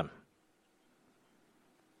hear from them.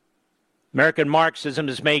 American Marxism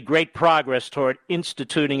has made great progress toward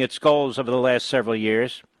instituting its goals over the last several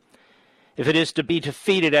years. If it is to be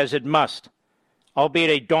defeated, as it must, albeit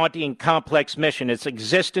a daunting and complex mission, its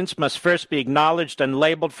existence must first be acknowledged and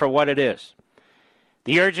labeled for what it is.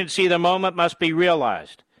 The urgency of the moment must be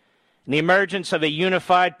realized, and the emergence of a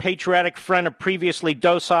unified patriotic front of previously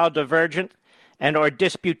docile, divergent, and or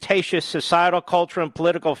disputatious societal, cultural, and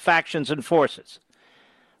political factions and forces,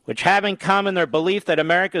 which have in common their belief that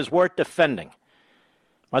America is worth defending,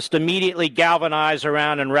 must immediately galvanize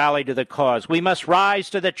around and rally to the cause. We must rise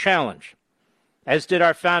to the challenge, as did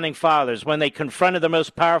our founding fathers when they confronted the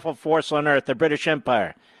most powerful force on earth, the British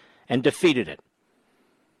Empire, and defeated it.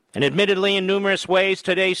 And admittedly, in numerous ways,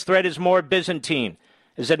 today's threat is more Byzantine,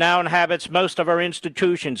 as it now inhabits most of our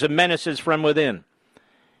institutions and menaces from within,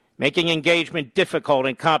 making engagement difficult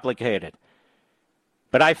and complicated.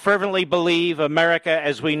 But I fervently believe America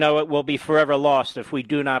as we know it will be forever lost if we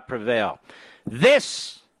do not prevail.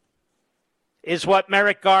 This is what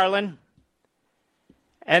Merrick Garland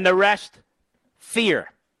and the rest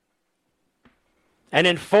fear. An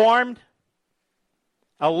informed,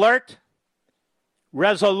 alert,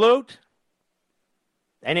 resolute,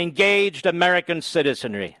 and engaged American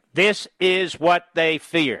citizenry. This is what they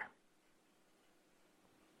fear.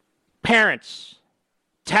 Parents,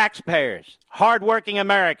 taxpayers, hardworking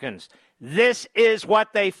Americans, this is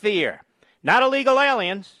what they fear. Not illegal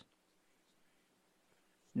aliens,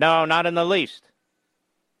 No, not in the least.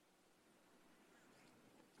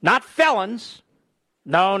 Not felons.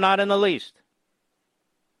 No, not in the least.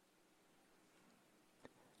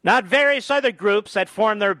 Not various other groups that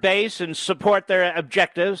form their base and support their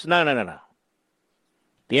objectives. No, no, no, no.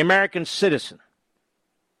 The American citizen.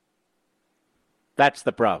 That's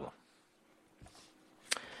the problem.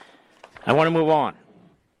 I want to move on.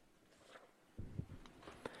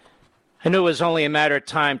 I knew it was only a matter of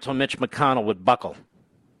time till Mitch McConnell would buckle.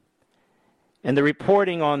 And the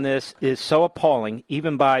reporting on this is so appalling,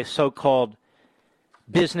 even by so-called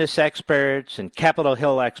business experts and Capitol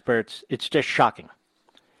Hill experts, it's just shocking,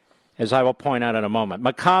 as I will point out in a moment.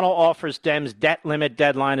 McConnell offers Dems debt limit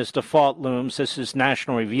deadline as default looms. This is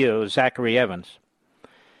National Review, Zachary Evans.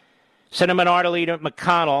 Senate Minority Leader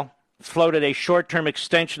McConnell floated a short-term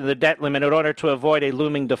extension of the debt limit in order to avoid a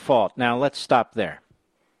looming default. Now, let's stop there.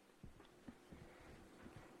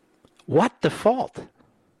 What default?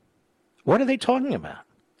 What are they talking about?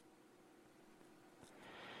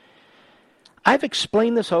 I've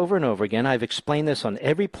explained this over and over again. I've explained this on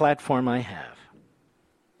every platform I have.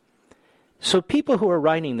 So people who are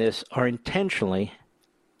writing this are intentionally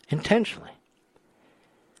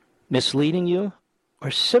misleading you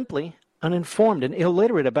or simply uninformed and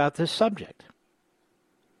illiterate about this subject.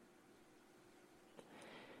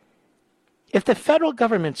 If the federal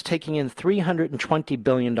government's taking in $320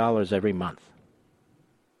 billion every month,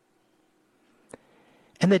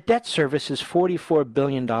 and the debt service is $44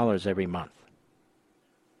 billion every month,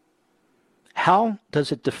 how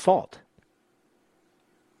does it default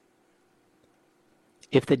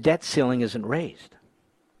if the debt ceiling isn't raised?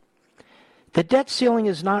 The debt ceiling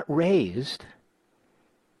is not raised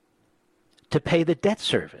to pay the debt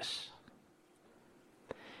service.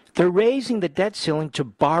 They're raising the debt ceiling to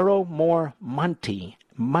borrow more money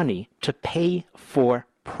to pay for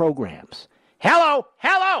programs. Hello!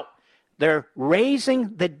 They're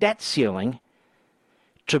raising the debt ceiling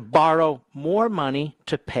to borrow more money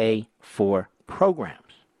to pay for programs.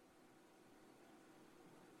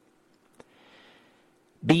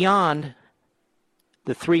 Beyond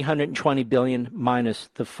the $320 billion minus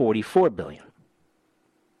the $44 billion.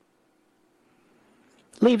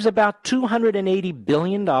 Leaves about $280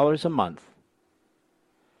 billion a month,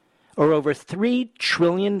 or over $3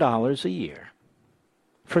 trillion a year,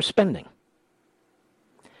 for spending.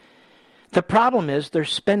 The problem is they're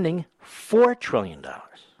spending $4 trillion.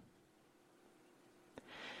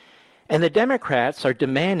 And the Democrats are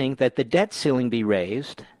demanding that the debt ceiling be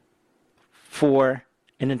raised for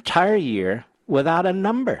an entire year without a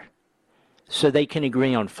number, so they can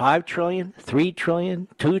agree on $5 trillion, $3 trillion,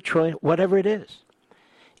 $2 trillion, whatever it is,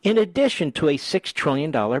 in addition to a $6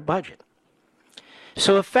 trillion budget.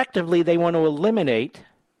 So effectively, they want to eliminate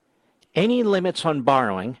any limits on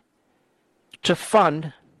borrowing to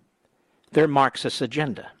fund their Marxist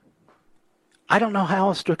agenda. I don't know how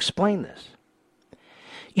else to explain this.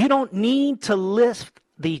 You don't need to lift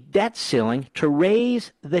the debt ceiling to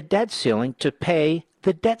raise the debt ceiling to pay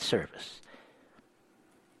the debt service,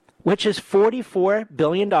 which is $44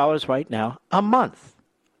 billion right now a month.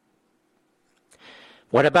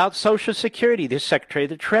 What about Social Security? The Secretary of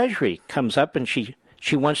the Treasury comes up and she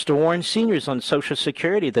wants to warn seniors on Social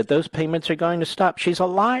Security that those payments are going to stop. She's a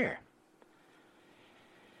liar.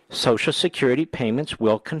 Social Security payments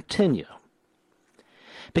will continue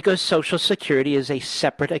because Social Security is a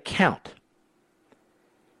separate account.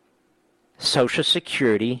 Social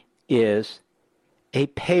Security is a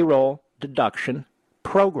payroll deduction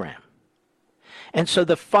program. And so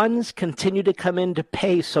the funds continue to come in to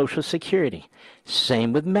pay Social Security.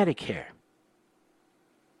 Same with Medicare.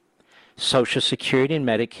 Social Security and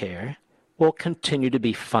Medicare will continue to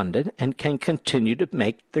be funded and can continue to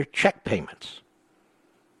make their check payments.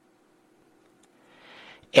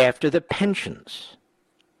 After the pensions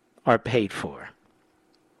are paid for,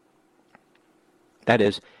 that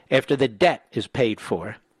is, after the debt is paid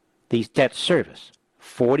for, the debt service,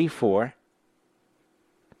 $44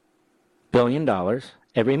 billion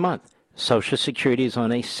every month. Social Security is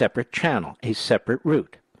on a separate channel, a separate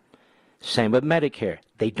route. Same with Medicare.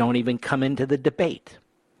 They don't even come into the debate.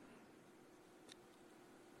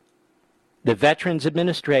 The Veterans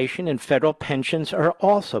Administration and federal pensions are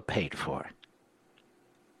also paid for.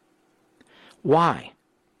 Why?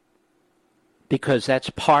 Because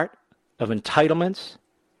that's part of entitlements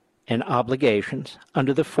and obligations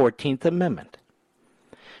under the 14th Amendment.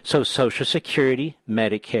 So Social Security,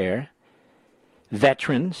 Medicare,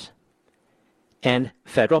 veterans, and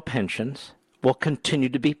federal pensions will continue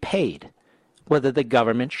to be paid, whether the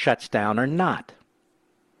government shuts down or not.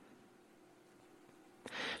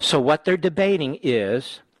 So what they're debating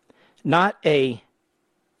is not a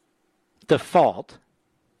default,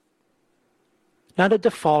 not a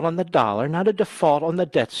default on the dollar, not a default on the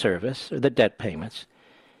debt service or the debt payments.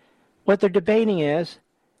 What they're debating is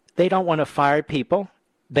they don't want to fire people.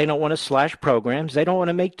 They don't want to slash programs. They don't want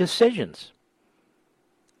to make decisions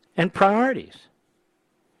and priorities.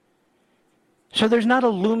 So there's not a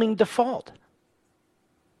looming default.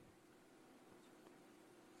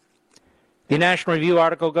 The National Review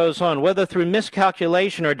article goes on, whether through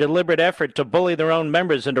miscalculation or deliberate effort to bully their own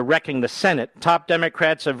members into wrecking the Senate, top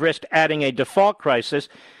Democrats have risked adding a default crisis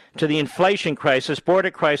to the inflation crisis,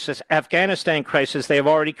 border crisis, Afghanistan crisis they have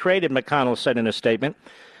already created, McConnell said in a statement.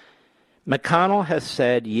 McConnell has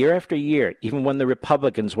said year after year, even when the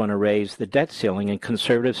Republicans want to raise the debt ceiling and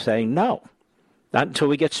conservatives say no, not until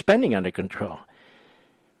we get spending under control,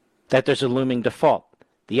 that there's a looming default.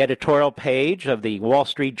 The editorial page of the Wall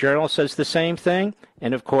Street Journal says the same thing.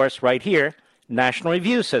 And, of course, right here, National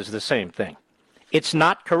Review says the same thing. It's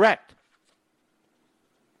not correct.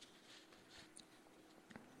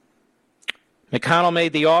 McConnell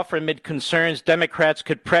made the offer amid concerns Democrats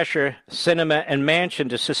could pressure Sinema and Manchin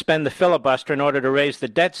to suspend the filibuster in order to raise the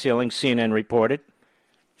debt ceiling, CNN reported.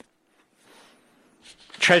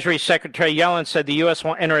 Treasury Secretary Yellen said the U.S.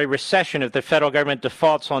 will enter a recession if the federal government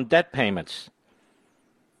defaults on debt payments.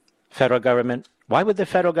 Federal government, why would the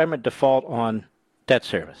federal government default on debt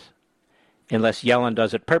service unless Yellen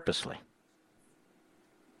does it purposely?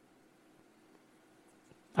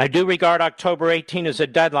 I do regard October 18 as a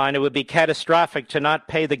deadline. It would be catastrophic to not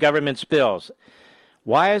pay the government's bills.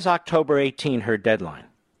 Why is October 18 her deadline?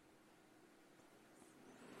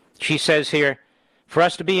 She says here, for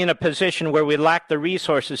us to be in a position where we lack the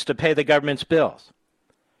resources to pay the government's bills.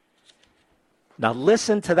 Now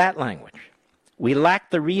listen to that language. We lack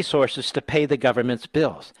the resources to pay the government's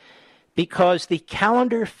bills because the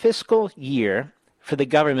calendar fiscal year for the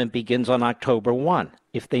government begins on October 1.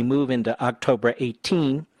 If they move into October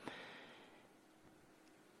 18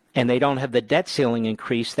 and they don't have the debt ceiling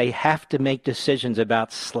increase, they have to make decisions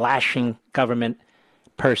about slashing government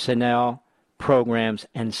personnel, programs,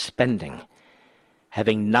 and spending,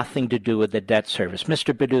 having nothing to do with the debt service.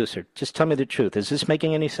 Mr. Producer, just tell me the truth. Is this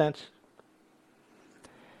making any sense?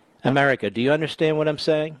 America, do you understand what I'm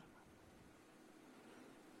saying?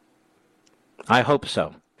 I hope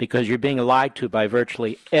so, because you're being lied to by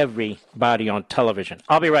virtually everybody on television.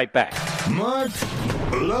 I'll be right back. Mark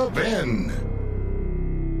Levin.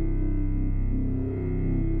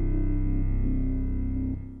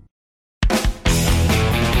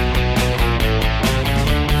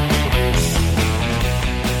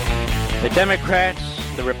 The Democrats,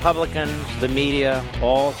 the Republicans, the media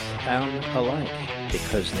all sound alike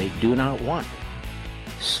because they do not want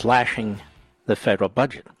slashing the federal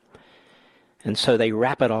budget. And so they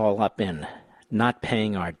wrap it all up in not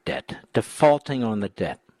paying our debt, defaulting on the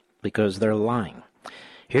debt because they're lying.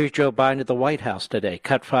 Here's Joe Biden at the White House today.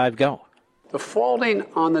 Cut 5, go. Defaulting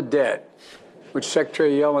on the debt, which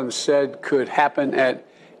Secretary Yellen said could happen at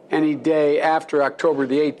any day after October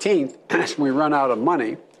the 18th, as we run out of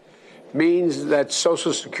money, means that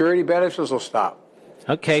Social Security benefits will stop.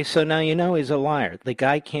 Okay, so now you know he's a liar. The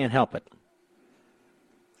guy can't help it.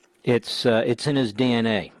 It's in his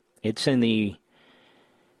DNA. It's in the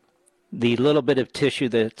little bit of tissue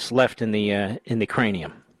that's left in the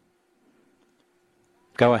cranium.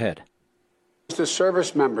 Go ahead. The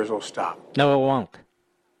service members will stop. No, it won't.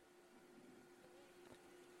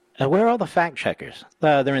 Where are all the fact checkers?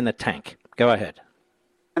 They're in the tank. Go ahead.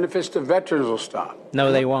 Benefits to veterans will stop.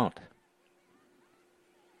 No, they won't.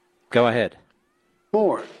 Go ahead.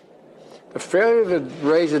 More. The failure to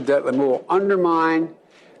raise the debt limit will undermine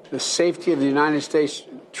the safety of the United States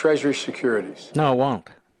Treasury securities. No, it won't.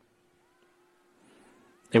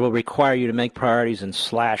 It will require you to make priorities and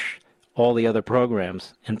slash all the other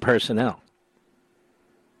programs and personnel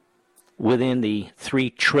within the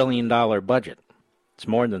 $3 trillion budget. It's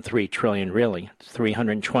more than $3 trillion, really. It's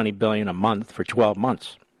 $320 billion a month for 12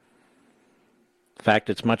 months. In fact,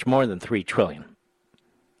 it's much more than $3 trillion.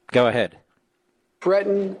 Go ahead.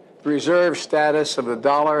 Threaten the reserve status of the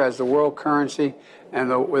dollar as the world currency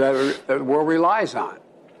and that the world relies on.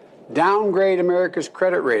 Downgrade America's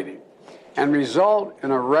credit rating and result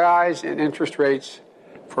in a rise in interest rates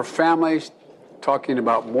for families, talking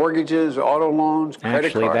about mortgages, auto loans, credit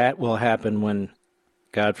Actually, cards. that will happen when,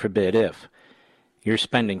 God forbid, if your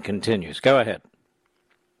spending continues. Go ahead.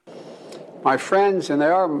 My friends, and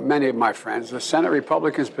there are many of my friends, the Senate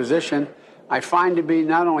Republicans' position I find to be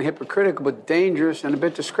not only hypocritical, but dangerous and a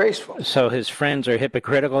bit disgraceful. So his friends are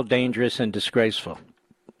hypocritical, dangerous, and disgraceful.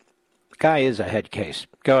 The guy is a head case.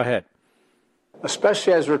 Go ahead.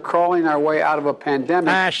 Especially as we're crawling our way out of a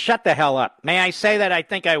pandemic. Shut the hell up. May I say that? I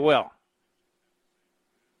think I will.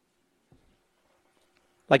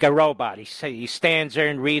 like a robot. He stands there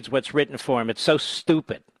and reads what's written for him. It's so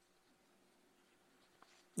stupid.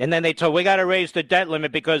 And then they told, we got to raise the debt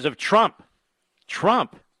limit because of Trump.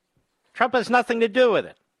 Trump has nothing to do with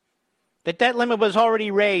it. The debt limit was already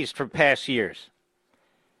raised for past years.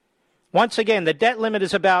 Once again, the debt limit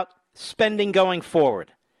is about spending going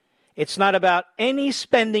forward. It's not about any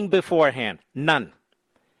spending beforehand. None.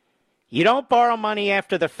 You don't borrow money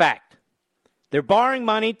after the fact. They're borrowing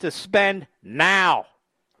money to spend now.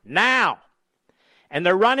 Now. And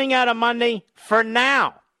they're running out of money for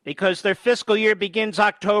now because their fiscal year begins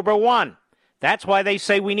October 1. That's why they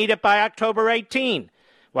say we need it by October 18.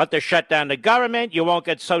 Want to shut down the government? You won't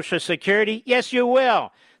get Social Security? Yes, you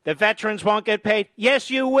will. The veterans won't get paid? Yes,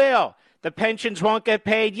 you will. The pensions won't get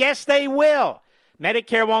paid? Yes, they will.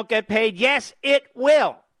 Medicare won't get paid? Yes, it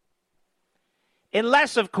will.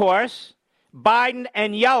 Unless, of course, Biden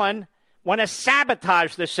and Yellen want to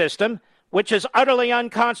sabotage the system, which is utterly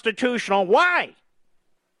unconstitutional. Why?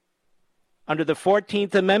 Under the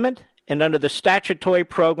 14th Amendment and under the statutory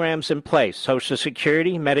programs in place, Social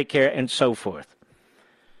Security, Medicare, and so forth.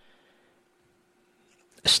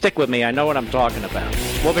 Stick with me. I know what I'm talking about.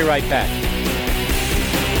 We'll be right back.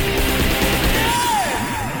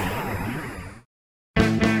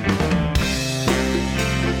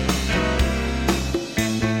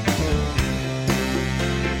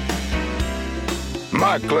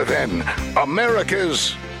 Mark Levin,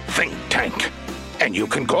 America's think tank. And you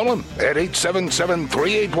can call him at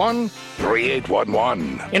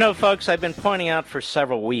 877-381-3811. You know, folks, I've been pointing out for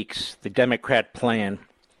several weeks the Democrat plan.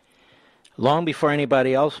 Long before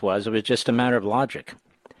anybody else was, it was just a matter of logic.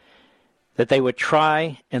 That they would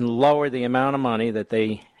try and lower the amount of money that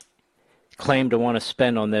they claim to want to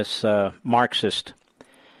spend on this Marxist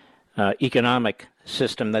economic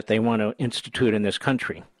system that they want to institute in this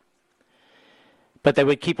country. But they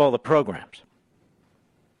would keep all the programs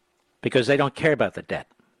because they don't care about the debt.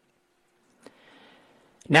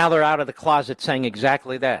 Now they're out of the closet saying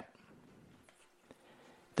exactly that.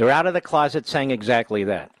 They're out of the closet saying exactly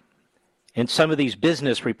that. And some of these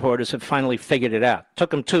business reporters have finally figured it out.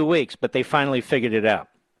 Took them 2 weeks, but they finally figured it out.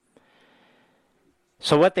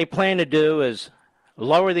 So what they plan to do is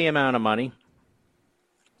lower the amount of money,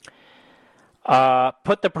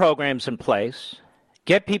 put the programs in place,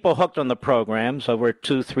 get people hooked on the programs over a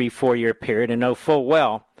 2, 3, 4 year period, and know full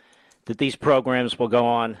well that these programs will go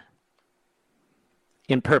on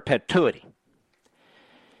in perpetuity.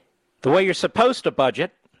 The way you're supposed to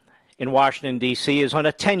budget in Washington, D.C. is on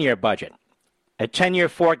a 10-year budget, a 10-year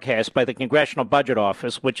forecast by the Congressional Budget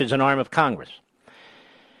Office, which is an arm of Congress.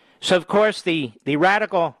 So, of course, the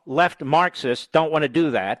radical left Marxists don't want to do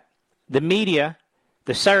that. The media,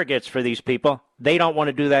 the surrogates for these people, they don't want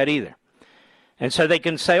to do that either. And so they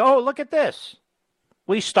can say, oh, look at this.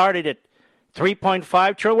 We started at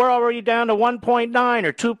 3.5 trillion. We're already down to 1.9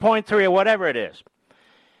 or 2.3 or whatever it is.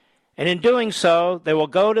 And in doing so, they will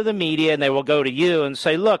go to the media and they will go to you and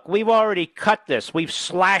say, look, we've already cut this. We've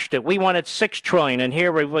slashed it. We wanted 6 trillion, and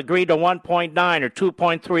here we've agreed to 1.9 or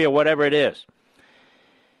 2.3 or whatever it is.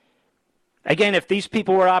 Again, if these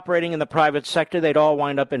people were operating in the private sector, they'd all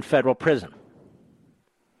wind up in federal prison.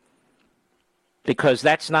 Because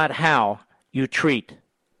that's not how you treat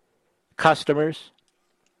customers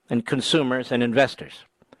and consumers and investors.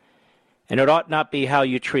 And it ought not be how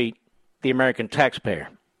you treat the American taxpayer.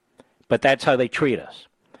 But that's how they treat us.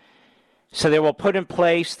 So they will put in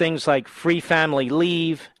place things like free family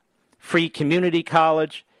leave, free community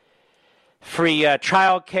college, free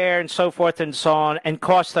child care, and so forth and so on, and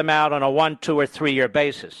cost them out on a 1, 2, or 3 year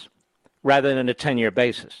basis rather than a 10-year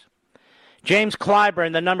basis. James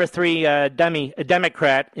Clyburn, the number 3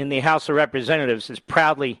 Democrat in the House of Representatives, is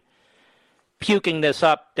proudly puking this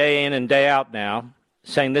up day in and day out now,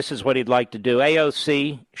 saying this is what he'd like to do.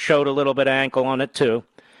 AOC showed a little bit of ankle on it too,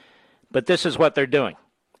 but this is what they're doing.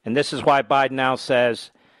 And this is why Biden now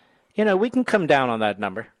says, you know, we can come down on that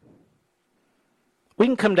number. We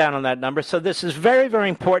can come down on that number. So this is very, very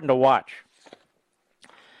important to watch.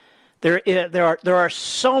 There are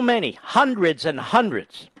so many, hundreds and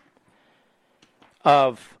hundreds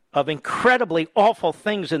of incredibly awful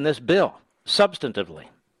things in this bill, substantively.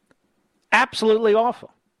 Absolutely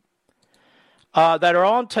awful. That are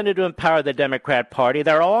all intended to empower the Democrat Party.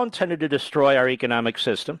 They're all intended to destroy our economic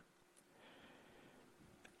system.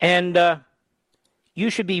 And you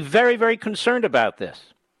should be very, very concerned about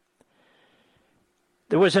this.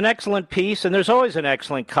 There was an excellent piece, and there's always an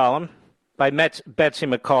excellent column, by Betsy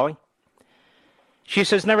McCauley. She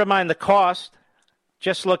says, never mind the cost,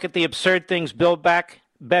 just look at the absurd things Build Back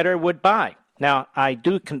Better would buy. Now, I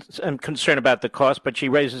am concerned about the cost, but she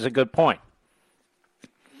raises a good point.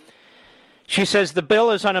 She says the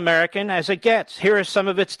bill is un-American as it gets. Here are some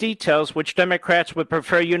of its details, which Democrats would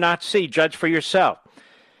prefer you not see. Judge for yourself.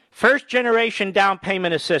 First-generation down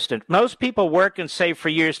payment assistance. Most people work and save for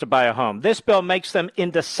years to buy a home. This bill makes them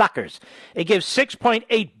into suckers. It gives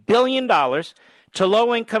 $6.8 billion to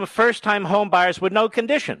low-income first-time home buyers with no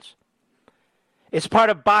conditions. It's part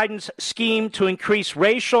of Biden's scheme to increase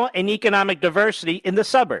racial and economic diversity in the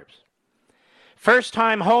suburbs.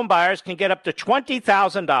 First-time home buyers can get up to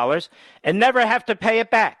 $20,000 and never have to pay it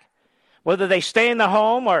back. Whether they stay in the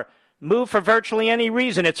home or move for virtually any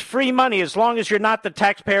reason, it's free money as long as you're not the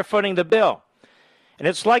taxpayer footing the bill. And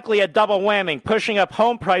it's likely a double whammy, pushing up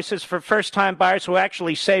home prices for first-time buyers who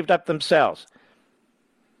actually saved up themselves.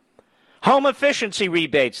 Home efficiency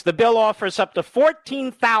rebates. The bill offers up to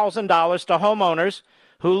 $14,000 to homeowners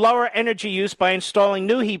who lower energy use by installing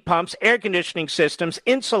new heat pumps, air conditioning systems,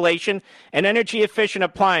 insulation, and energy-efficient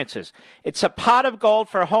appliances. It's a pot of gold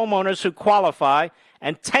for homeowners who qualify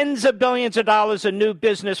and tens of billions of dollars in new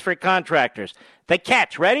business for contractors. The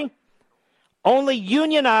catch, ready? Only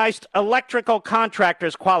unionized electrical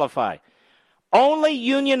contractors qualify. Only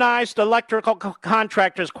unionized electrical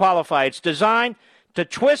contractors qualify. It's designed to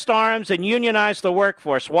twist arms and unionize the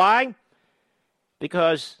workforce. Why?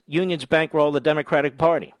 Because unions bankroll the Democratic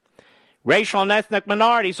Party. Racial and ethnic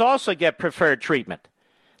minorities also get preferred treatment.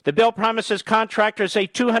 The bill promises contractors a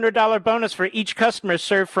 $200 bonus for each customer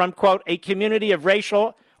served from, quote, a community of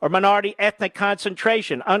racial or minority ethnic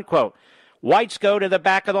concentration, unquote. Whites go to the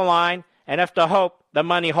back of the line and have to hope the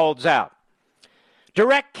money holds out.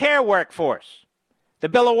 Direct care workforce. The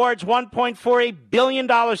bill awards $1.48 billion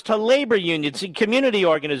to labor unions and community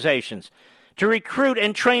organizations to recruit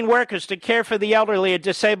and train workers to care for the elderly and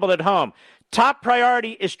disabled at home. Top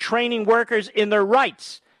priority is training workers in their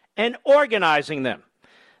rights and organizing them.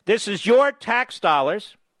 This is your tax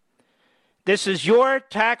dollars. This is your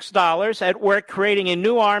tax dollars at work creating a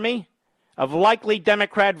new army of likely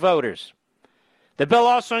Democrat voters. The bill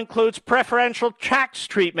also includes preferential tax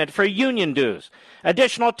treatment for union dues,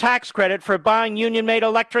 additional tax credit for buying union-made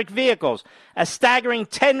electric vehicles, a staggering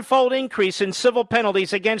tenfold increase in civil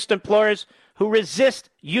penalties against employers who resist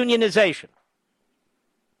unionization.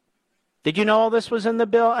 Did you know all this was in the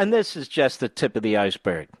bill? And this is just the tip of the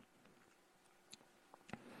iceberg.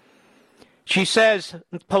 She says,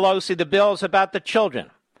 Pelosi, the bill is about the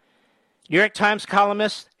children. New York Times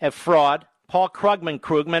columnist at Fraud, Paul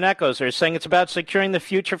Krugman echoes her, saying it's about securing the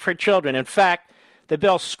future for children. In fact, the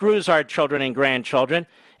bill screws our children and grandchildren.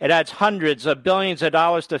 It adds hundreds of billions of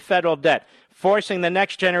dollars to federal debt, forcing the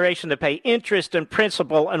next generation to pay interest and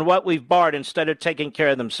principal on what we've borrowed instead of taking care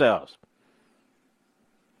of themselves.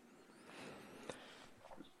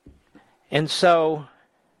 And so,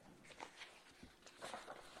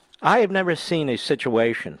 I have never seen a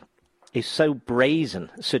situation, a so brazen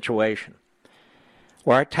situation,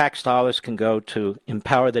 where our tax dollars can go to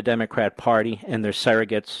empower the Democrat Party and their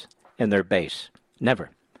surrogates and their base. Never.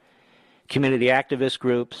 Community activist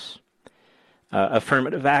groups,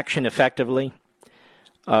 affirmative action effectively,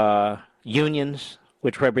 unions,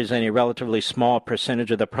 which represent a relatively small percentage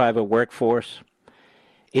of the private workforce.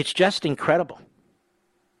 It's just incredible.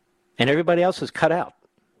 And everybody else is cut out.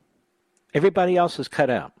 Everybody else is cut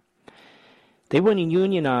out. They want to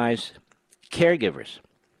unionize caregivers.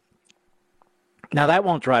 Now, that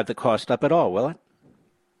won't drive the cost up at all, will it?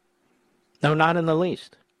 No, not in the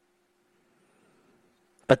least.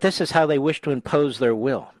 But this is how they wish to impose their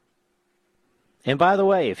will. And by the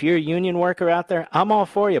way, if you're a union worker out there, I'm all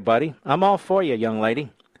for you, buddy. I'm all for you, young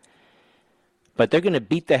lady. But they're going to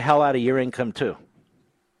beat the hell out of your income, too.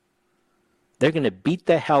 They're going to beat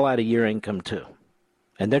the hell out of your income, too.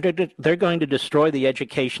 And they're going to destroy the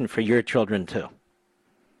education for your children, too.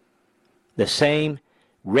 The same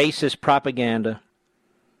racist propaganda,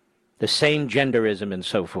 the same genderism and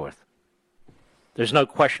so forth. There's no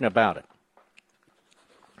question about it.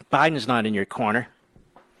 Biden's not in your corner.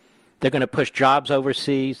 They're going to push jobs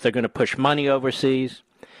overseas. They're going to push money overseas.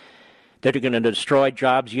 They're going to destroy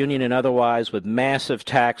jobs, union and otherwise, with massive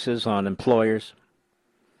taxes on employers.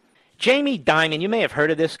 Jamie Dimon, you may have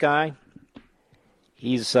heard of this guy.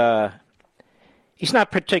 He's not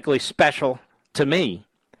particularly special to me,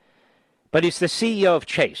 but he's the CEO of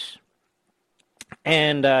Chase.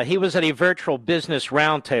 And he was at a virtual business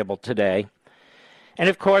roundtable today. And,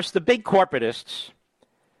 of course, the big corporatists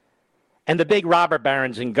and the big robber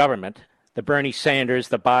barons in government, the Bernie Sanders,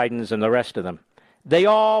 the Bidens, and the rest of them, they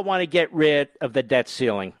all want to get rid of the debt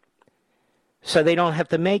ceiling so they don't have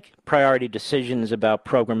to make priority decisions about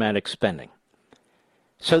programmatic spending.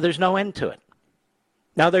 So there's no end to it.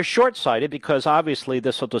 Now, they're short-sighted because obviously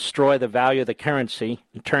this will destroy the value of the currency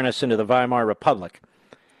and turn us into the Weimar Republic.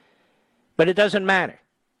 But it doesn't matter.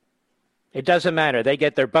 It doesn't matter. They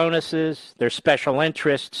get their bonuses, their special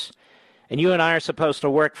interests, and you and I are supposed to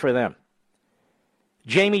work for them.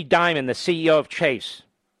 Jamie Dimon, the CEO of Chase.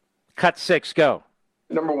 Cut 6, go.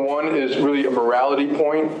 Number one is really a morality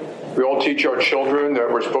point. We all teach our children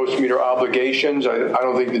that we're supposed to meet our obligations. I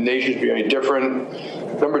don't think the nation should be any different.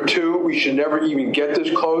 Number two, we should never even get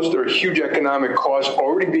this close. There are huge economic costs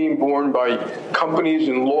already being borne by companies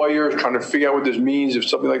and lawyers trying to figure out what this means if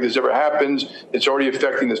something like this ever happens. It's already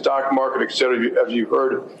affecting the stock market, et cetera, as you've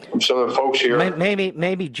heard from some of the folks here.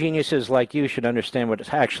 Maybe geniuses like you should understand what is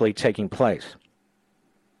actually taking place.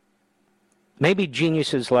 Maybe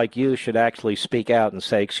geniuses like you should actually speak out and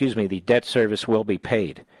say, excuse me, the debt service will be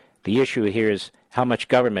paid. The issue here is how much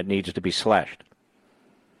government needs to be slashed.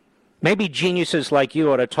 Maybe geniuses like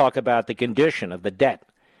you ought to talk about the condition of the debt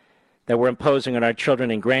that we're imposing on our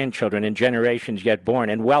children and grandchildren and generations yet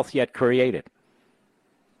born and wealth yet created.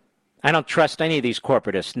 I don't trust any of these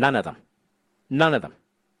corporatists, none of them. None of them.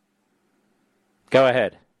 Go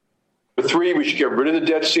ahead. Three, we should get rid of the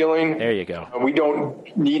debt ceiling. There you go. We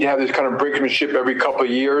don't need to have this kind of brinkmanship every couple of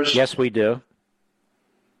years. Yes, we do.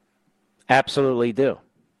 Absolutely do.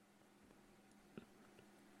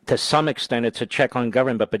 To some extent, it's a check on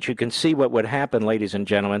government, but you can see what would happen, ladies and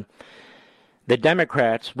gentlemen. The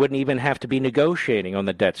Democrats wouldn't even have to be negotiating on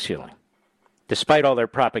the debt ceiling, despite all their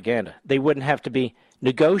propaganda. They wouldn't have to be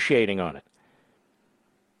negotiating on it.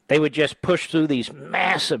 They would just push through these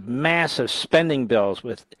massive, massive spending bills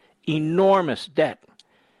with enormous debt.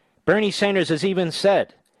 Bernie Sanders has even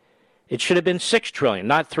said it should have been $6 trillion,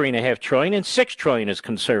 not $3.5 trillion, and $6 trillion is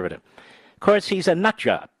conservative. Of course, he's a nut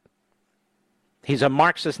job. He's a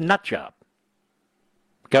Marxist nut job.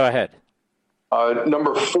 Go ahead.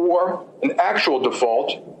 Number four, an actual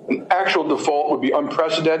default. An actual default would be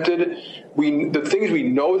unprecedented. The things we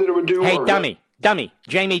know that it would do. Hey, dummy,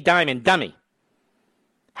 Jamie Dimon, dummy.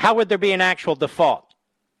 How would there be an actual default?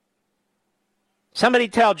 Somebody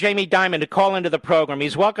tell Jamie Dimon to call into the program.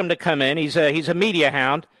 He's welcome to come in. He's a media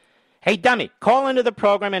hound. Hey, dummy, call into the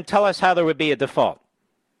program and tell us how there would be a default.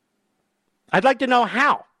 I'd like to know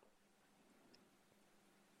how.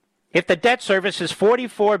 If the debt service is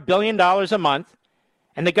 $44 billion a month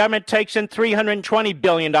and the government takes in $320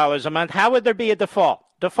 billion a month, how would there be a default?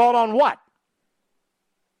 Default on what?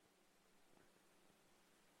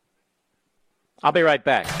 I'll be right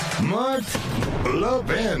back. Mark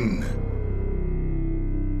Levin.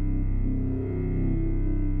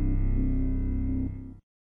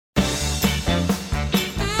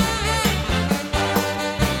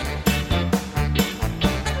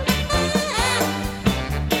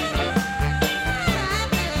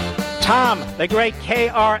 Tom, the great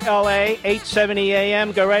KRLA, 870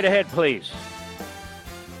 AM. Go right ahead, please.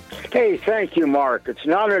 Hey, thank you, Mark. It's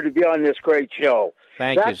an honor to be on this great show.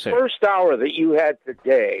 Thank you, sir. That first hour that you had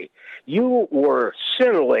today, you were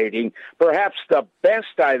scintillating, perhaps the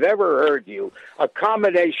best I've ever heard you. A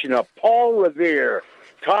combination of Paul Revere,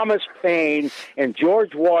 Thomas Paine, and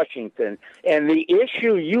George Washington. And the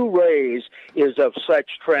issue you raise is of such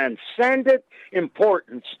transcendent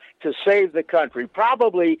importance to save the country,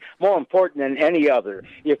 probably more important than any other.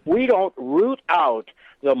 If we don't root out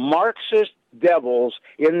the Marxist devils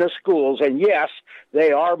in the schools, and yes,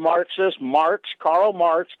 they are Marxist. Karl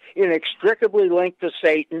Marx, inextricably linked to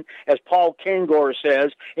Satan, as Paul Kingor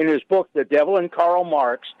says in his book, The Devil and Karl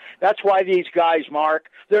Marx. That's why these guys, Mark,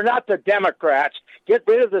 they're not the Democrats. Get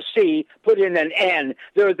rid of the C, put in an N.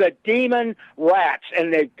 They're the demon rats,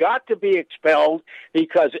 and they've got to be expelled,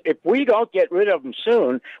 because if we don't get rid of them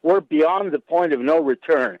soon, we're beyond the point of no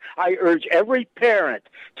return. I urge every parent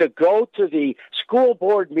to go to the school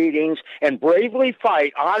board meetings and bravely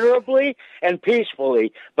fight honorably and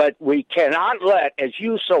peacefully, but we cannot let, as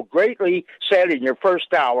you so greatly said in your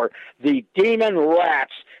first hour, the demon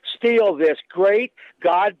rats steal this great,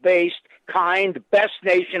 God-based, kind, best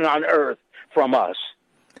nation on earth from us.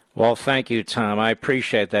 Well, thank you, Tom. I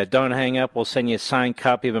appreciate that. Don't hang up. We'll send you a signed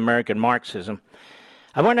copy of American Marxism.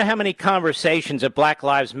 I wonder how many conversations at Black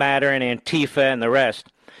Lives Matter and Antifa and the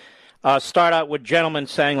rest start out with gentlemen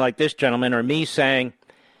saying, like this gentleman, or me saying,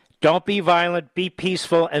 don't be violent, be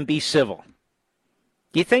peaceful, and be civil.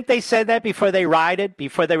 Do you think they said that before they rioted,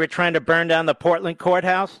 before they were trying to burn down the Portland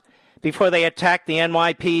courthouse, before they attacked the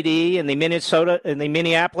NYPD and the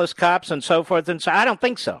Minneapolis cops and so forth and so? I don't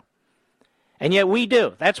think so. And yet we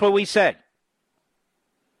do. That's what we say.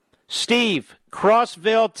 Steve,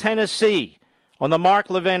 Crossville, Tennessee, on the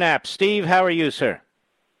Mark Levin app. Steve, how are you, sir?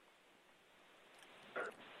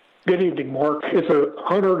 Good evening, Mark. It's an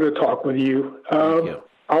honor to talk with you. Thank you.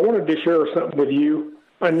 I wanted to share something with you.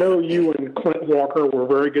 I know you and Clint Walker were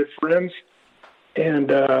very good friends,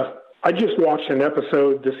 and I just watched an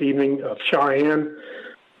episode this evening of Cheyenne.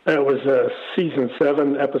 It was Season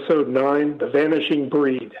 7, Episode 9, The Vanishing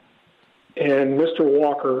Breed. And Mr.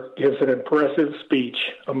 Walker gives an impressive speech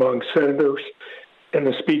among senators and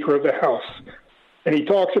the Speaker of the House. And he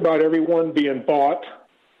talks about everyone being bought,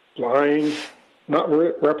 lying, not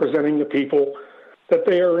representing the people, that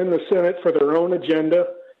they are in the Senate for their own agenda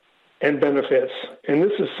and benefits. And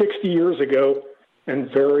this is 60 years ago and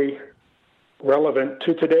very relevant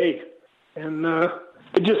to today. And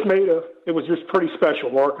it was just pretty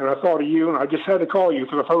special, Mark, and I thought of you, and I just had to call you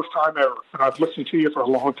for the first time ever, and I've listened to you for a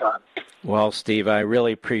long time. Well, Steve, I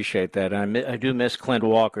really appreciate that. I do miss Clint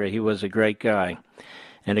Walker. He was a great guy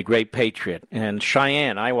and a great patriot. And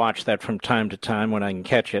Cheyenne, I watch that from time to time when I can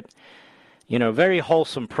catch it. You know, very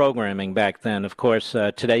wholesome programming back then. Of course,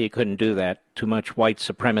 today you couldn't do that. Too much white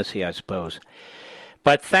supremacy, I suppose.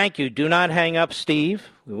 But thank you. Do not hang up, Steve.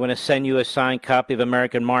 We want to send you a signed copy of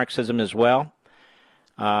American Marxism as well.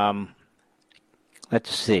 Let's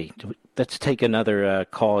see. Let's take another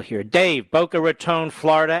call here. Dave, Boca Raton,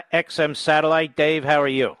 Florida, XM Satellite. Dave, how are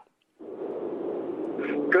you?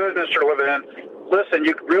 Good, Mr. Levin. Listen,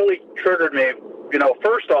 you really triggered me. You know,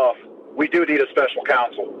 first off, we do need a special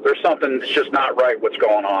counsel. There's something that's just not right what's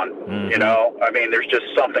going on. Mm-hmm. You know, I mean, there's just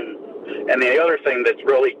something. And the other thing that's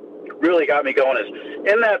really got me going is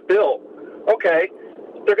in that bill, okay,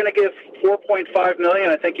 they're going to give $4.5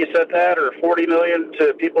 million, I think you said that, or $40 million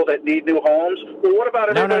to people that need new homes. Well, what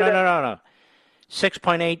about everybody? No.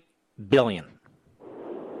 $6.8 billion.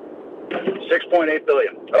 $6.8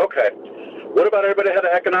 billion. Okay. What about everybody that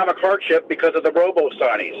had economic hardship because of the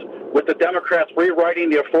robo-signees, with the Democrats rewriting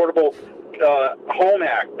the Affordable Home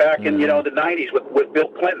Act back in, the 90s with Bill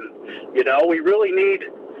Clinton? You know, we really need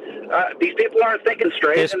these people aren't thinking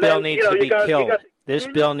straight. This bill needs to be killed. This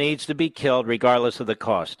bill needs to be killed regardless of the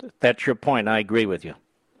cost. That's your point. I agree with you.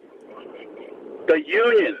 The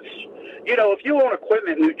unions. You know, if you own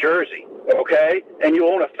equipment in New Jersey, okay, and you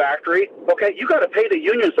own a factory, okay, you got to pay the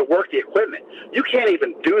unions to work the equipment. You can't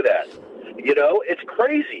even do that. You know, it's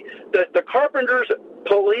crazy. The carpenters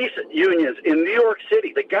police unions in New York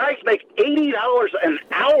City, the guys make $80 an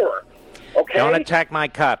hour, okay? Don't attack my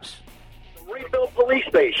cops. Rebuild police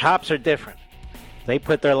stations. Cops are different. They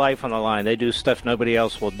put their life on the line. They do stuff nobody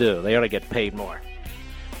else will do. They ought to get paid more.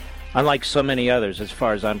 Unlike so many others, as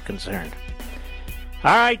far as I'm concerned.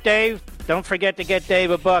 All right, Dave. Don't forget to get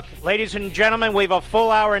Dave a book. Ladies and gentlemen, we have a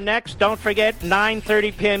full hour next. Don't forget,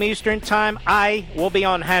 9:30 p.m. Eastern Time, I will be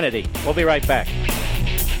on Hannity. We'll be right back.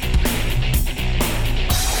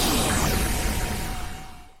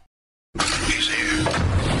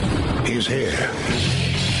 He's here.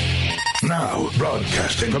 Now,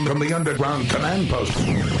 broadcasting from the underground command post,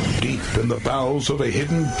 deep in the bowels of a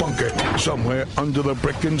hidden bunker, somewhere under the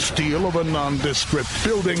brick and steel of a nondescript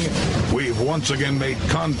building, we've once again made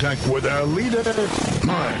contact with our leader,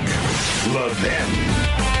 Mark Levin.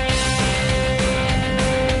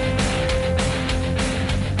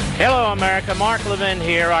 Hello, America. Mark Levin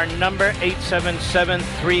here. Our number,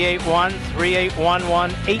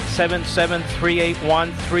 877-381-3811,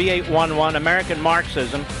 877-381-3811. American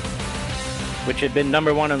Marxism, which had been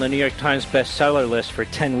number one on the New York Times bestseller list for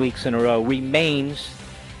 10 weeks in a row, remains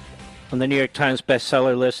on the New York Times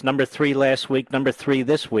bestseller list, number 3 last week, number 3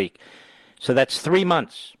 this week. So that's 3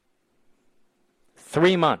 months.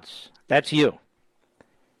 3 months. That's you.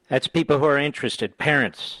 That's people who are interested,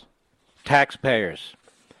 parents, taxpayers,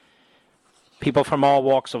 people from all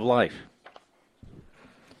walks of life.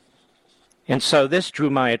 And so this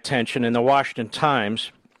drew my attention in the Washington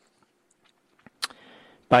Times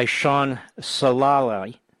by Sean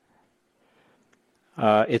Salali.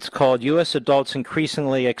 It's called U.S. Adults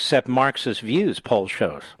Increasingly Accept Marxist Views, poll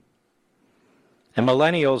shows. And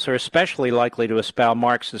millennials are especially likely to espouse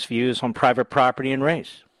Marxist views on private property and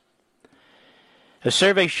race. A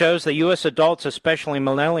survey shows that U.S. adults, especially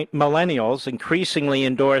millennials, increasingly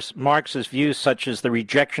endorse Marxist views such as the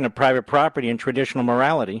rejection of private property and traditional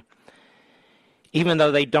morality, even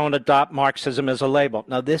though they don't adopt Marxism as a label.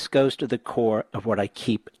 Now, this goes to the core of what I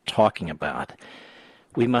keep talking about.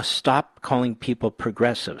 We must stop calling people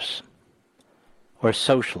progressives or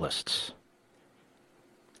socialists.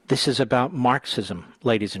 This is about Marxism,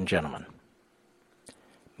 ladies and gentlemen.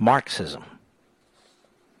 Marxism.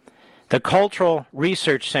 The Cultural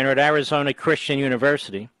Research Center at Arizona Christian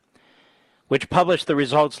University, which published the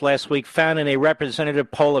results last week, found in a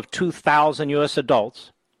representative poll of 2,000 U.S.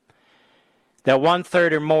 adults that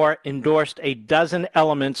 1/3 or more endorsed a dozen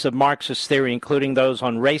elements of Marxist theory, including those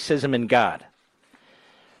on racism and God.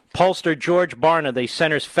 Pollster George Barna, the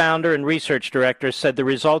center's founder and research director, said the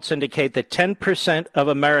results indicate that 10% of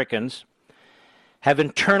Americans have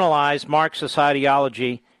internalized Marxist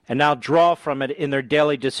ideology and now draw from it in their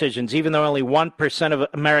daily decisions, even though only 1% of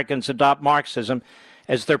Americans adopt Marxism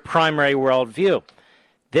as their primary worldview.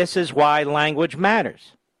 This is why language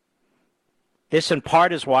matters. This, in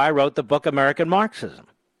part, is why I wrote the book American Marxism.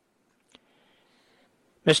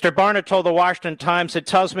 Mr. Barnett told the Washington Times, "It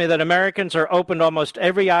tells me that Americans are open to almost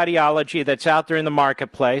every ideology that's out there in the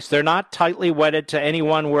marketplace. They're not tightly wedded to any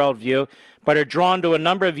one worldview, but are drawn to a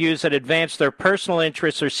number of views that advance their personal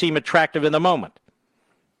interests or seem attractive in the moment."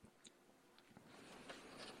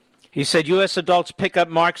 He said U.S. adults pick up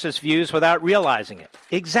Marxist views without realizing it.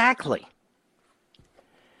 Exactly.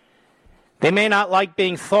 They may not like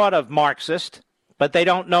being thought of Marxist, but they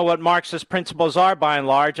don't know what Marxist principles are by and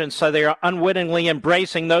large, and so they are unwittingly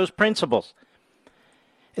embracing those principles.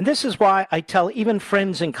 And this is why I tell even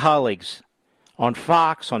friends and colleagues on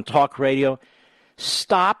Fox, on talk radio,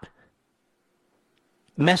 stop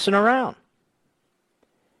messing around.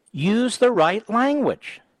 Use the right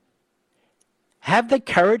language. Have the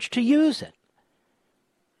courage to use it.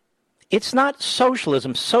 It's not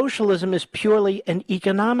socialism. Socialism is purely an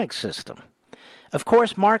economic system. Of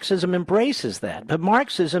course, Marxism embraces that, but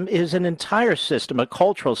Marxism is an entire system, a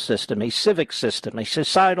cultural system, a civic system, a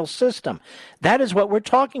societal system. That is what we're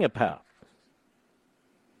talking about.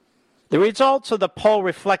 The results of the poll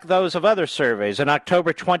reflect those of other surveys. An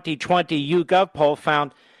October 2020 YouGov poll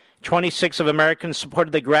found 26% of Americans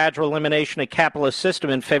supported the gradual elimination of capitalist system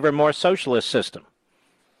in favor of a more socialist system.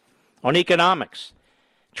 On economics,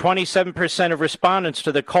 27% of respondents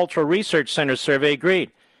to the Cultural Research Center survey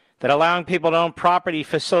agreed that allowing people to own property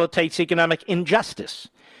facilitates economic injustice.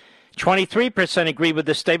 23% agreed with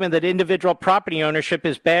the statement that individual property ownership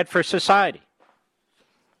is bad for society.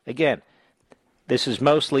 Again, this is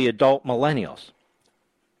mostly adult millennials,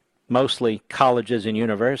 mostly colleges and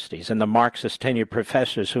universities, and the Marxist tenured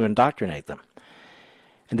professors who indoctrinate them.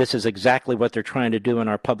 And this is exactly what they're trying to do in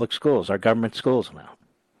our public schools, our government schools now.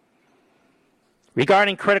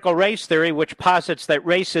 Regarding critical race theory, which posits that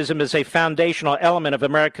racism is a foundational element of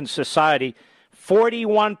American society,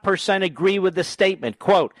 41% agree with the statement,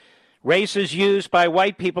 quote, "Race is used by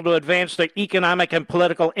white people to advance their economic and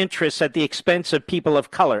political interests at the expense of people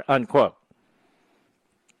of color," unquote.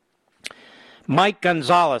 Mike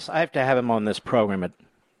Gonzalez, I have to have him on this program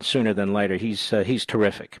sooner than later. He's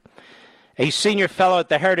terrific. A senior fellow at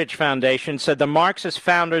the Heritage Foundation said the Marxist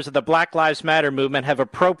founders of the Black Lives Matter movement have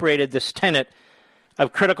appropriated this tenet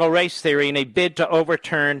of critical race theory in a bid to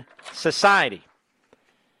overturn society.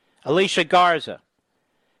 Alicia Garza,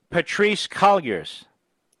 Patrice Colliers,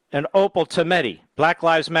 and Opal Tometi, Black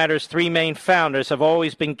Lives Matter's three main founders, have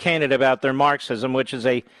always been candid about their Marxism, which is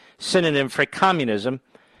a synonym for communism,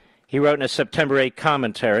 he wrote in a September 8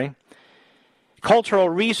 commentary. Cultural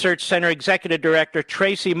Research Center Executive Director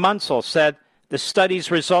Tracy Munsell said the study's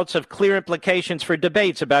results have clear implications for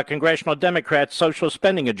debates about Congressional Democrats' social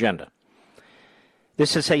spending agenda.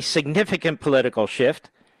 This is a significant political shift,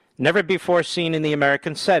 never before seen in the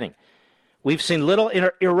American setting. We've seen little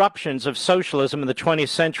eruptions of socialism in the 20th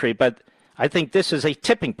century, but I think this is a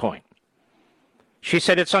tipping point. She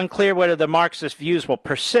said it's unclear whether the Marxist views will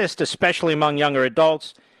persist, especially among younger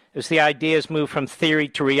adults, as the ideas move from theory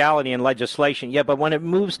to reality in legislation. Yeah, but when it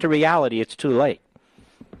moves to reality, it's too late.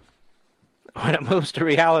 When it moves to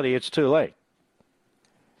reality, it's too late.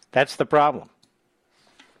 That's the problem.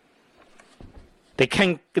 The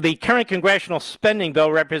current congressional spending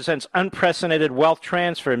bill represents unprecedented wealth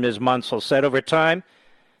transfer, Ms. Munsell said. Over time,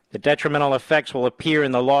 the detrimental effects will appear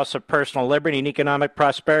in the loss of personal liberty and economic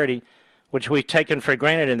prosperity, which we've taken for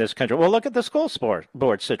granted in this country. Well, look at the school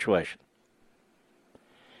board situation.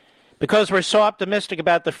 Because we're so optimistic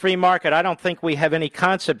about the free market, I don't think we have any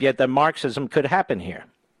concept yet that Marxism could happen here.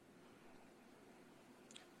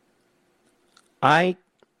 I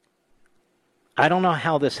don't know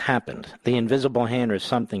how this happened, the invisible hand or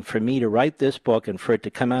something, for me to write this book and for it to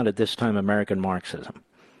come out at this time, American Marxism,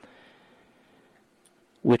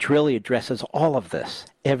 which really addresses all of this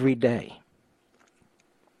every day.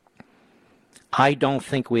 I don't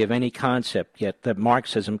think we have any concept yet that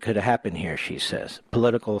Marxism could happen here, she says,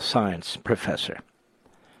 political science professor.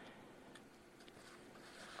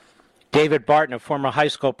 David Barton, a former high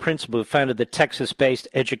school principal who founded the Texas-based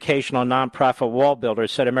educational nonprofit Wall Builder,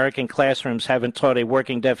 said American classrooms haven't taught a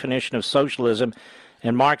working definition of socialism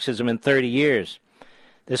and Marxism in 30 years.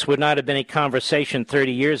 This would not have been a conversation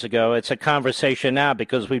 30 years ago. It's a conversation now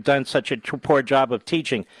because we've done such a poor job of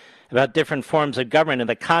teaching about different forms of government and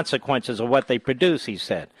the consequences of what they produce, he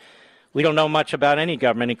said. We don't know much about any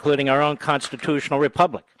government, including our own constitutional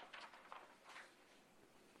republic.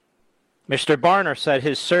 Mr. Barner said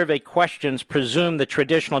his survey questions presume the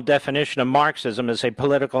traditional definition of Marxism as a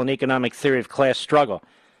political and economic theory of class struggle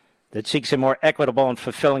that seeks a more equitable and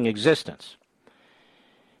fulfilling existence.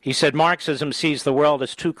 He said Marxism sees the world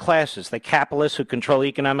as two classes, the capitalists who control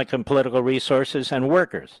economic and political resources, and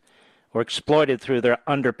workers, who are exploited through their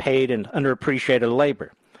underpaid and underappreciated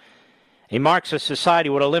labor. A Marxist society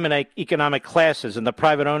would eliminate economic classes and the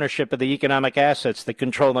private ownership of the economic assets that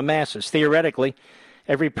control the masses. Theoretically,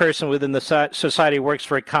 every person within the society works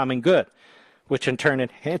for a common good, which in turn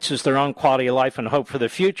enhances their own quality of life and hope for the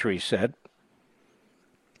future, he said.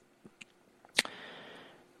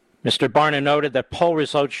 Mr. Barner noted that poll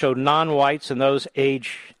results showed non-whites and those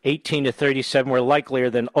aged 18 to 37 were likelier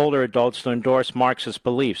than older adults to endorse Marxist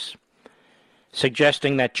beliefs,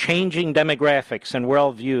 suggesting that changing demographics and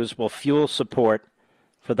worldviews will fuel support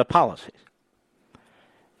for the policies.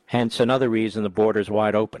 Hence, another reason the border is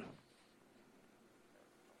wide open.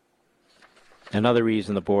 Another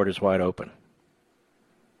reason the border is wide open.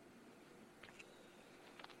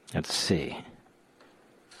 Let's see.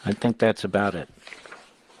 I think that's about it.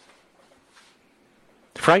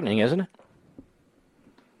 Frightening, isn't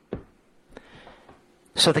it?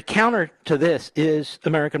 So the counter to this is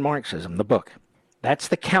American Marxism, the book. That's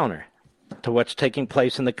the counter to what's taking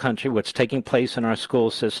place in the country, what's taking place in our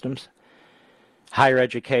school systems. Higher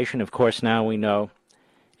education, of course, now we know,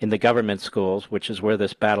 in the government schools, which is where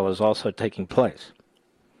this battle is also taking place.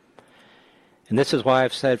 And this is why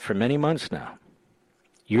I've said for many months now,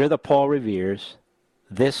 you're the Paul Revere's.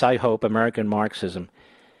 This, I hope, American Marxism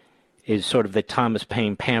is sort of the Thomas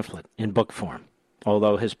Paine pamphlet in book form,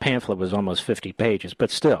 although his pamphlet was almost 50 pages. But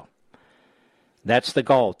still, that's the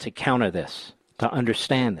goal, to counter this, to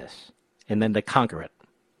understand this, and then to conquer it.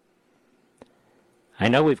 I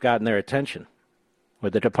know we've gotten their attention, or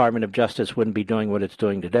the Department of Justice wouldn't be doing what it's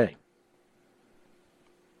doing today.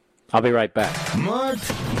 I'll be right back. Mark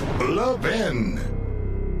Levin.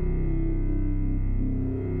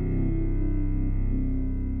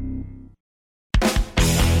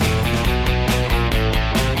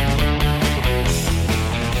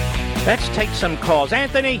 Let's take some calls.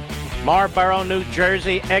 Anthony, Marlboro, New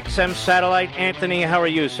Jersey, XM Satellite. Anthony, how are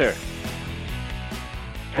you, sir?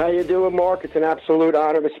 How you doing, Mark? It's an absolute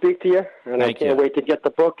honor to speak to you, and I can't wait to get the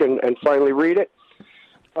book and finally read it.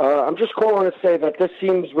 I'm just calling to say that this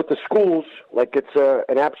seems, with the schools, like it's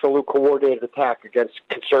an absolute coordinated attack against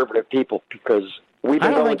conservative people, because we've been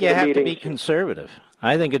I don't going think you to the have meetings. to be conservative.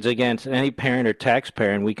 I think it's against any parent or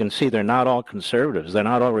taxpayer, and we can see they're not all conservatives. They're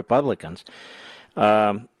not all Republicans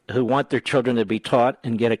who want their children to be taught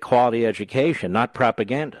and get a quality education, not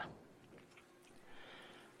propaganda.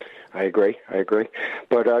 I agree.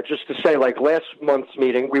 But just to say, like last month's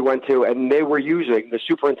meeting we went to, and the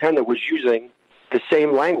superintendent was using the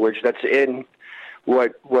same language that's in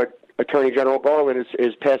what Attorney General Garland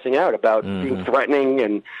is passing out about being threatening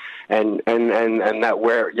and that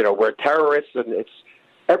we're terrorists. And it's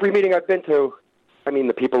every meeting I've been to. I mean,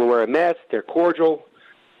 the people who wear a mask, they're cordial.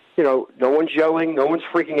 No one's yelling, no one's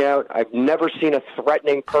freaking out. I've never seen a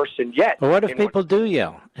threatening person yet. Well, what if people do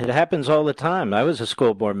yell? It happens all the time. I was a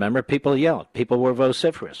school board member. People yelled. People were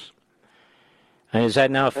vociferous. And is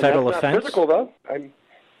that now a federal offense? That's not physical, though.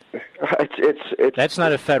 It's That's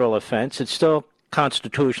not a federal offense. It's still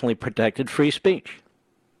constitutionally protected free speech.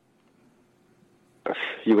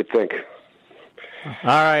 You would think. All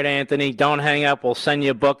right, Anthony, don't hang up. We'll send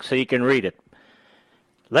you a book so you can read it.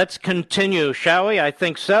 Let's continue, shall we? I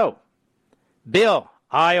think so. Bill,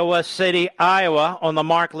 Iowa City, Iowa, on the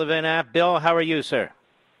Mark Levin app. Bill, how are you, sir?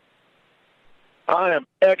 I am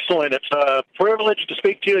excellent. It's a privilege to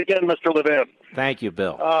speak to you again, Mr. Levin. Thank you,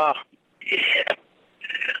 Bill.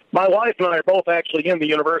 My wife and I are both actually in the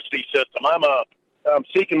university system. I'm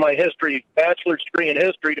seeking my bachelor's degree in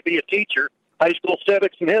history to be a teacher, high school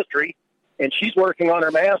civics and history, and she's working on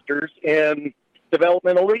her master's in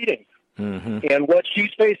developmental reading. Mm-hmm. And what she's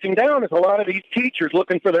facing down is a lot of these teachers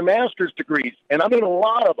looking for their master's degrees, and I mean a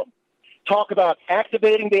lot of them talk about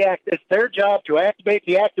activating it's their job to activate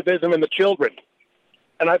the activism in the children.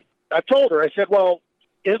 And I've told her, I said, well,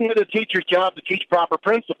 isn't it a teacher's job to teach proper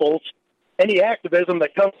principles? Any activism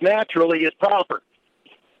that comes naturally is proper.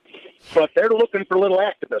 But they're looking for little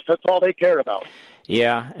activists. That's all they care about.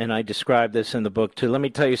 Yeah, and I described this in the book, too. Let me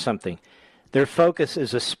tell you something. Their focus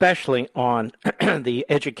is especially on the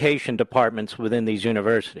education departments within these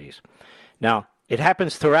universities. Now, it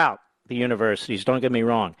happens throughout the universities, don't get me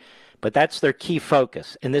wrong, but that's their key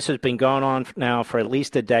focus. And this has been going on now for at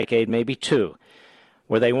least a decade, maybe two,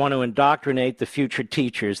 where they want to indoctrinate the future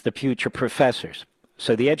teachers, the future professors.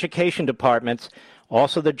 So the education departments,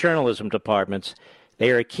 also the journalism departments, They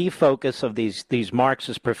are a key focus of these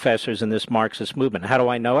Marxist professors and this Marxist movement. How do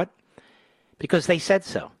I know it? Because they said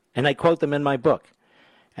so, and I quote them in my book.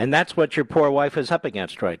 And that's what your poor wife is up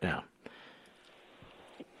against right now.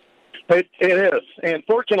 It is. And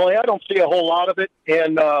fortunately, I don't see a whole lot of it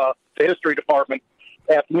in the history department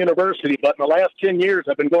at the university. But in the last 10 years,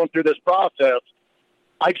 I've been going through this process.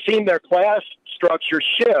 I've seen their class structure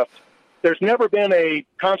shift. There's never been a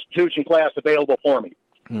Constitution class available for me.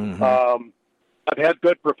 Mm-hmm. I've had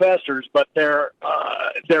good professors, but their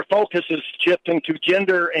focus is shifting to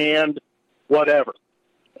gender and whatever.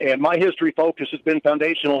 And my history focus has been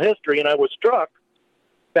foundational history, and I was struck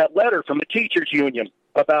that letter from the teachers union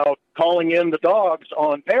about calling in the dogs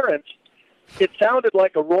on parents. It sounded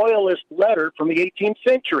like a royalist letter from the 18th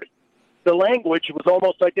century. The language was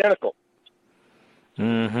almost identical.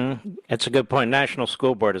 Mm-hmm. That's a good point. National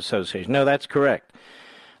School Board Association. No, that's correct.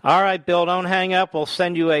 All right, Bill, don't hang up. We'll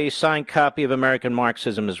send you a signed copy of American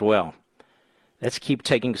Marxism as well. Let's keep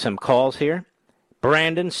taking some calls here.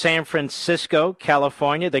 Brandon, San Francisco,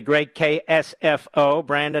 California, the great KSFO.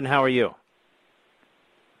 Brandon, how are you?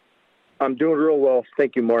 I'm doing real well.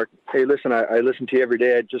 Thank you, Mark. Hey, listen, I listen to you every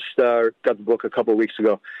day. I just got the book a couple of weeks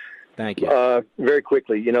ago. Thank you. Very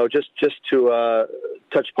quickly, just to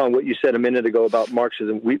touch upon what you said a minute ago about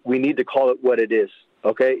Marxism, we need to call it what it is,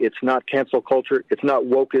 okay? It's not cancel culture. It's not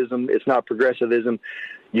wokeism. It's not progressivism.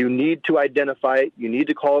 You need to identify it. You need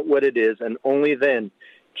to call it what it is, and only then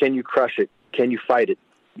can you crush it. Can you fight it?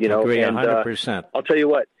 I agree 100%. I'll tell you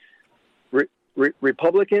what,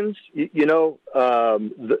 Republicans, those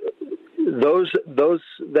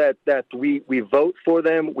that we vote for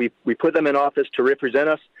them, we put them in office to represent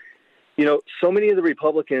us. So many of the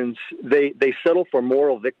Republicans, they settle for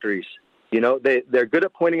moral victories. They're good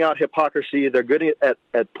at pointing out hypocrisy. They're good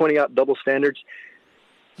at pointing out double standards,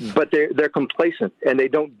 but they're complacent and they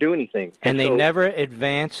don't do anything. And they never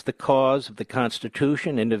advance the cause of the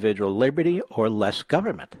Constitution, individual liberty, or less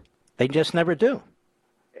government. They just never do.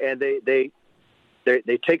 And they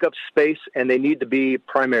take up space and they need to be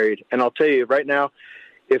primaried. And I'll tell you right now,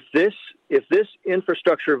 if this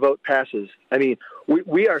infrastructure vote passes, I mean,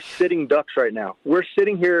 we are sitting ducks right now. We're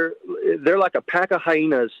sitting here. They're like a pack of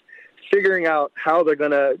hyenas figuring out how they're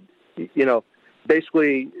going to,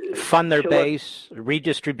 basically fund their base,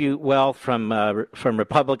 redistribute wealth from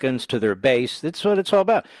Republicans to their base. That's what it's all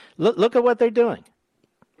about. Look at what they're doing.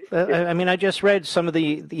 I mean, I just read some of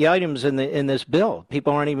the items in this bill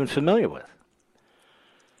people aren't even familiar with.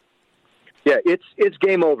 Yeah, it's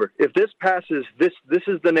game over. If this passes, this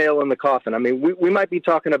is the nail in the coffin. I mean, we might be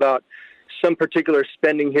talking about some particular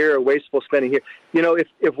spending here or wasteful spending here.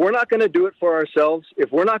 If we're not going to do it for ourselves, if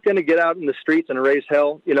we're not going to get out in the streets and raise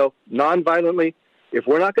hell, non-violently, if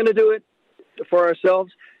we're not going to do it for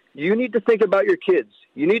ourselves, you need to think about your kids.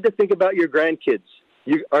 You need to think about your grandkids.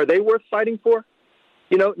 Are they worth fighting for?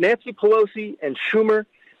 Nancy Pelosi and Schumer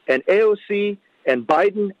and AOC and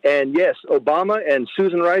Biden and, yes, Obama and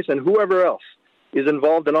Susan Rice and whoever else is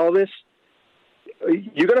involved in all this,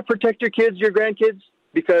 you're going to protect your kids, your grandkids,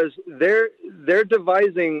 because they're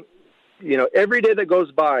devising, every day that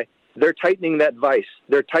goes by, they're tightening that vice.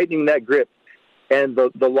 They're tightening that grip. And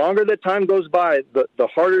the longer that time goes by, the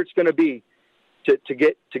harder it's going to be to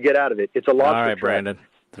get out of it. It's a lot. All right, Brandon.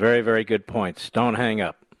 Very, very good points. Don't hang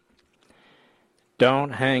up.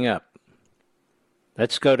 Don't hang up.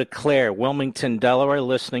 Let's go to Claire, Wilmington, Delaware,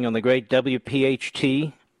 listening on the great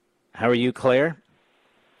WPHT. How are you, Claire?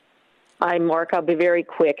 Hi, Mark. I'll be very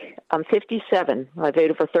quick. I'm 57. I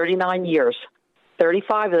voted for 39 years.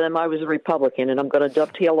 35 of them I was a Republican, and I'm going to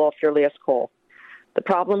dovetail off your last call. The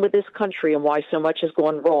problem with this country and why so much has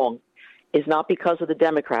gone wrong is not because of the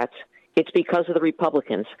Democrats. It's because of the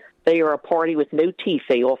Republicans. They are a party with no teeth.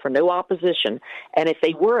 They offer no opposition. And if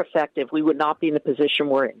they were effective, we would not be in the position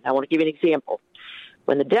we're in. I want to give you an example.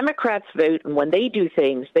 When the Democrats vote and when they do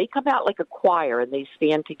things, they come out like a choir and they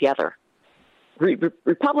stand together.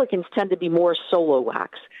 Republicans tend to be more solo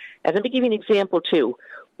acts. And let me give you an example, too.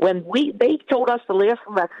 When they told us the last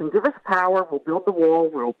election, give us power, we'll build the wall,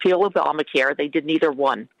 we'll repeal Obamacare, they did neither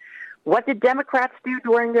one. What did Democrats do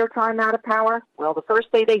during their time out of power? Well, the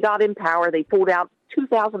first day they got in power, they pulled out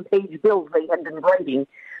 2,000-page bills they had been writing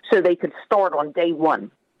so they could start on day one.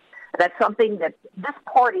 That's something that this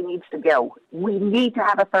party needs to go. We need to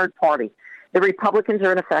have a third party. The Republicans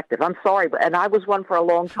are ineffective. I'm sorry, and I was one for a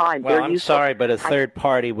long time. Well, I'm sorry, but a third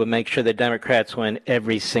party would make sure the Democrats win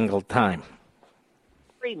every single time.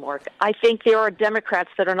 Mark, I think there are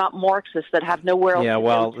Democrats that are not Marxists that have nowhere else. Yeah,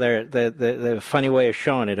 well, to they're a funny way of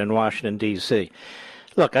showing it in Washington D.C.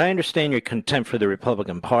 Look, I understand your contempt for the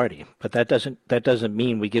Republican Party, but that doesn't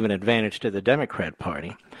mean we give an advantage to the Democrat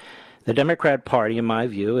Party. The Democrat Party, in my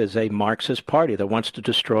view, is a Marxist party that wants to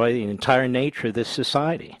destroy the entire nature of this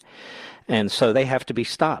society. And so they have to be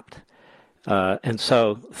stopped. And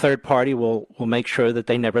so third party will make sure that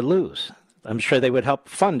they never lose. I'm sure they would help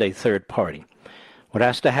fund a third party. What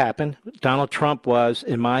has to happen, Donald Trump was,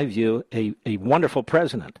 in my view, a wonderful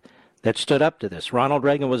president that stood up to this. Ronald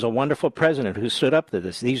Reagan was a wonderful president who stood up to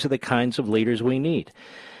this. These are the kinds of leaders we need.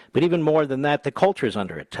 But even more than that, the culture is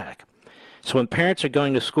under attack. So when parents are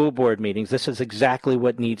going to school board meetings, this is exactly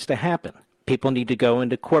what needs to happen. People need to go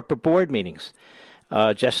into corporate board meetings,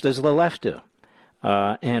 just as the left do.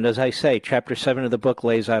 And as I say, Chapter 7 of the book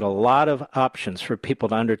lays out a lot of options for people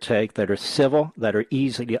to undertake that are civil, that are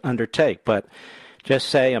easy to undertake. But just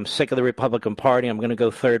say, I'm sick of the Republican Party, I'm going to go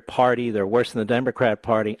third party, they're worse than the Democrat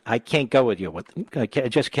Party, I can't go with you. I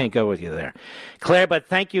just can't go with you there. Claire, but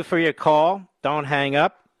thank you for your call. Don't hang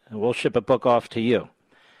up, and we'll ship a book off to you.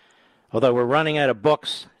 Although we're running out of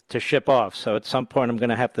books to ship off, so at some point I'm going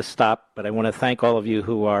to have to stop. But I want to thank all of you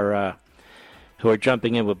who are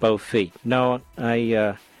jumping in with both feet. No,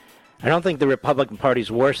 I don't think the Republican Party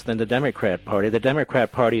is worse than the Democrat Party. The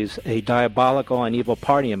Democrat Party is a diabolical and evil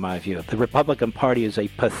party, in my view. The Republican Party is a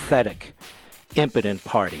pathetic, impotent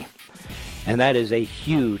party, and that is a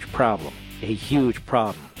huge problem. A huge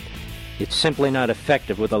problem. It's simply not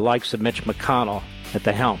effective with the likes of Mitch McConnell at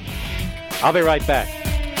the helm. I'll be right back.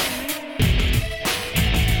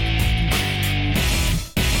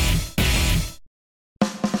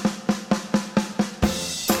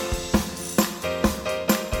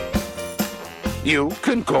 You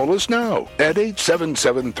can call us now at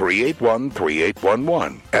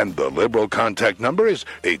 877-381-3811. And the Liberal contact number is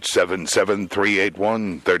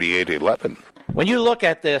 877-381-3811. When you look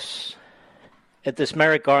at this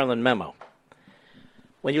Merrick Garland memo,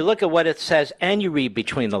 when you look at what it says and you read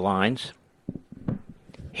between the lines,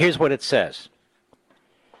 here's what it says.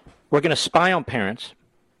 We're going to spy on parents.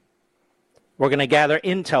 We're going to gather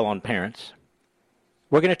intel on parents.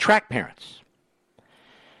 We're going to track parents.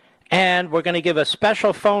 And we're going to give a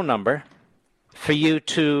special phone number for you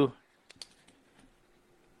to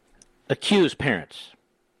accuse parents.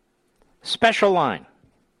 Special line.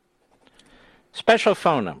 Special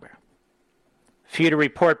phone number for you to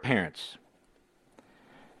report parents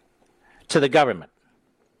to the government.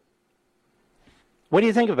 What do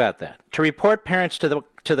you think about that? To report parents to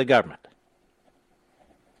the government.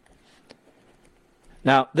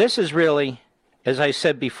 Now, this is really, as I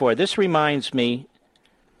said before, this reminds me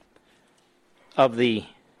of the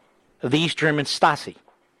East German Stasi,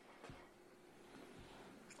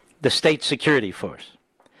 the state security force.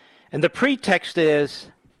 And the pretext is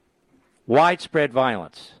widespread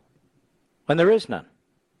violence, when there is none.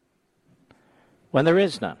 When there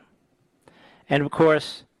is none. And of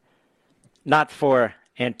course, not for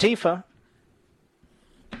Antifa,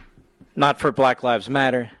 not for Black Lives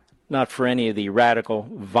Matter, not for any of the radical,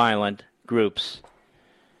 violent groups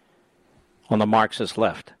on the Marxist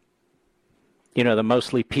left. You know, the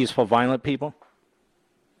mostly peaceful, violent people.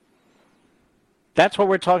 That's what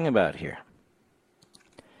we're talking about here.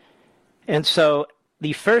 And so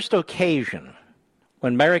the first occasion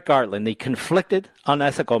when Merrick Garland, the conflicted,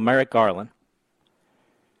 unethical Merrick Garland,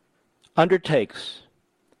 undertakes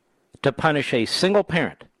to punish a single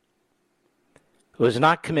parent who has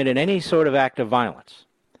not committed any sort of act of violence,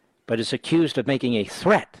 but is accused of making a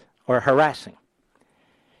threat or harassing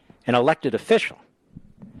an elected official,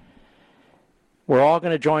 we're all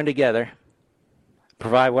going to join together,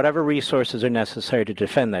 provide whatever resources are necessary to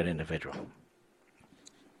defend that individual.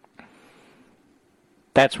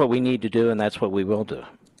 That's what we need to do, and that's what we will do,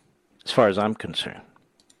 as far as I'm concerned.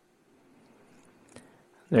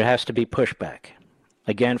 There has to be pushback.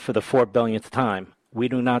 Again, for the 4 billionth time, we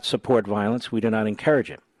do not support violence. We do not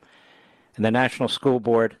encourage it. And the National School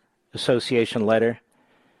Board Association letter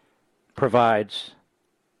provides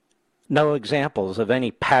no examples of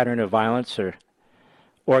any pattern of violence or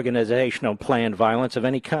organizational planned violence of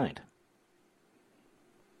any kind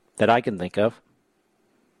that I can think of.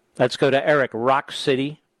 Let's go to Eric, Rock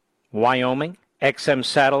City, Wyoming, XM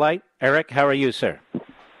Satellite. Eric, how are you, sir?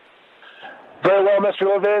 Very well, Mr.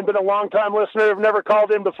 Levin. Been a long-time listener. I've never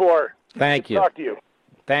called in before. Thank you. Talk to you.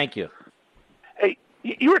 Thank you. Hey,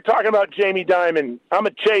 you were talking about Jamie Dimon. I'm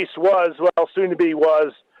a Chase soon-to-be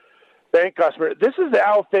bank customer. This is the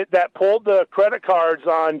outfit that pulled the credit cards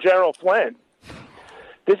on General Flynn.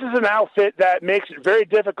 This is an outfit that makes it very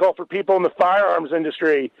difficult for people in the firearms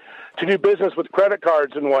industry to do business with credit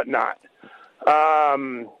cards and whatnot.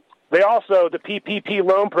 They also, the PPP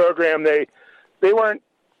loan program, they weren't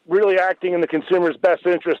really acting in the consumer's best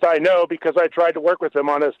interest, I know, because I tried to work with them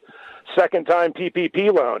on his second-time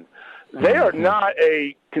PPP loan. They are not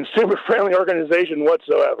a consumer-friendly organization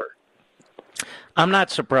whatsoever. I'm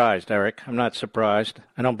not surprised, Eric. I'm not surprised.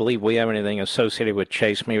 I don't believe we have anything associated with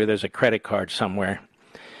Chase. Maybe there's a credit card somewhere.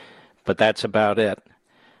 But that's about it.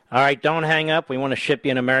 All right, don't hang up. We want to ship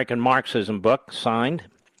you an American Marxism book, signed.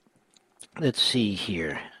 Let's see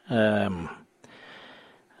here. I'm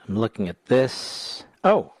looking at this.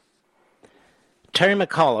 Oh, Terry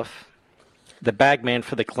McAuliffe, the bagman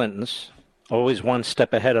for the Clintons, always one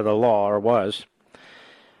step ahead of the law, or was,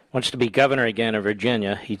 wants to be governor again of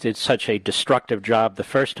Virginia. He did such a destructive job the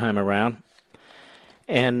first time around.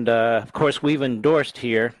 And, of course, we've endorsed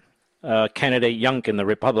here candidate Youngkin, the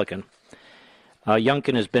Republican.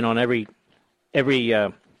 Youngkin has been on every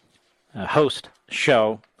host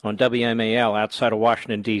show on WMAL outside of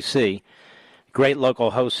Washington, D.C. Great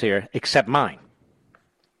local hosts here, except mine.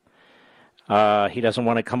 He doesn't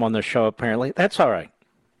want to come on the show, apparently. That's all right.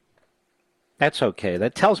 That's okay.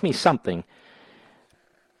 That tells me something.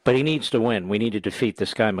 But he needs to win. We need to defeat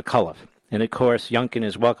this guy, McAuliffe. And, of course, Youngkin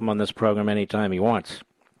is welcome on this program anytime he wants.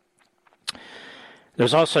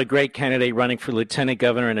 There's also a great candidate running for lieutenant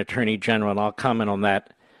governor and attorney general, and I'll comment on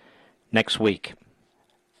that next week.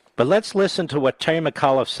 But let's listen to what Terry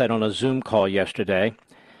McAuliffe said on a Zoom call yesterday.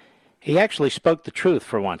 He actually spoke the truth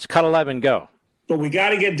for once. Cut 11, go. But we got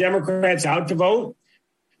to get Democrats out to vote.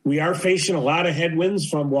 We are facing a lot of headwinds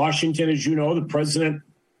from Washington. As you know, the president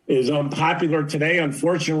is unpopular today,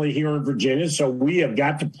 unfortunately, here in Virginia, so we have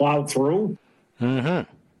got to plow through.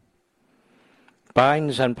 Mm-hmm.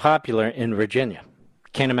 Biden's unpopular in Virginia.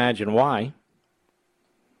 Can't imagine why.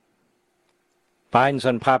 Biden's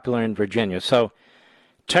unpopular in Virginia. So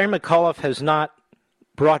Terry McAuliffe has not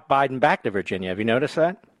brought Biden back to Virginia. Have you noticed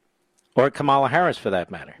that? Or Kamala Harris, for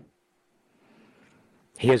that matter.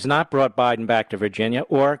 He has not brought Biden back to Virginia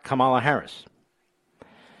or Kamala Harris.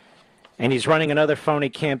 And he's running another phony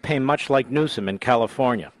campaign, much like Newsom in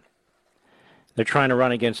California. They're trying to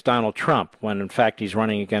run against Donald Trump when, in fact, he's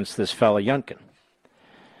running against this fella Youngkin.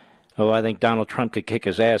 Oh, I think Donald Trump could kick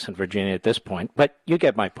his ass in Virginia at this point, but you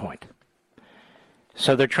get my point.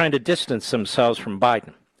 So they're trying to distance themselves from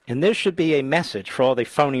Biden. And this should be a message for all the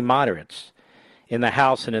phony moderates in the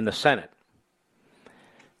House and in the Senate.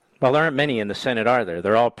 Well, there aren't many in the Senate, are there?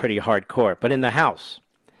 They're all pretty hardcore. But in the House,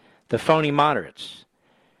 the phony moderates,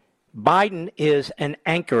 Biden is an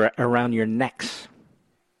anchor around your necks,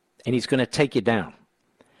 and he's going to take you down.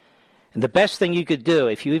 And the best thing you could do,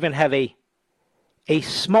 if you even have a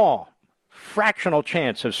small, fractional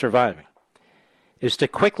chance of surviving, is to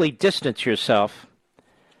quickly distance yourself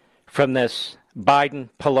from this Biden,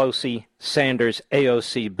 Pelosi, Sanders,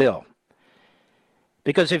 AOC bill.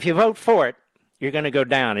 Because if you vote for it, you're going to go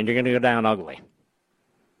down, and you're going to go down ugly.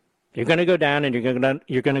 You're going to go down, and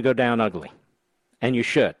you're going to go down ugly. And you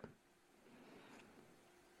should.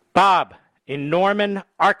 Bob in Norman,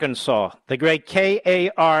 Arkansas, the great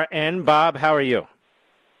Karn. Bob, how are you?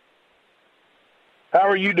 How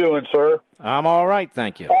are you doing, sir? I'm all right,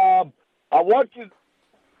 thank you.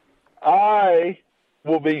 I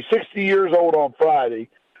will be 60 years old on Friday,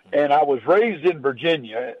 and I was raised in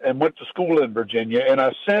Virginia and went to school in Virginia, and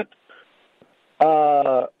I sent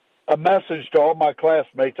a message to all my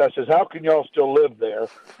classmates. I says, how can y'all still live there?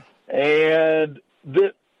 And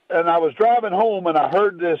I was driving home, and I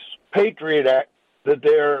heard this Patriot Act that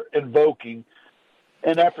they're invoking.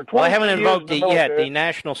 And after 20 well, I haven't years invoked it yet. The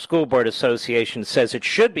National School Board Association says it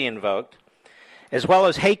should be invoked, as well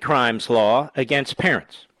as hate crimes law against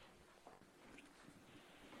parents.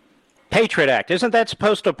 Patriot Act, isn't that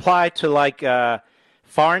supposed to apply to, like,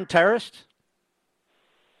 foreign terrorists?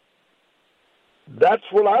 That's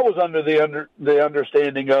what I was under the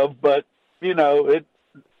understanding of, but, you know, it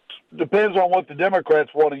depends on what the Democrats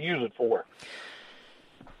want to use it for.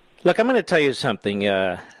 Look, I'm going to tell you something.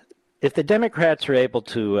 If the Democrats are able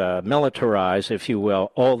to militarize, if you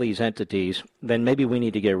will, all these entities, then maybe we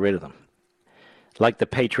need to get rid of them. Like the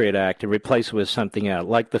Patriot Act, and replace it with something else.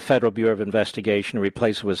 Like the Federal Bureau of Investigation, and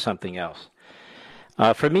replace it with something else.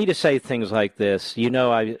 For me to say things like this,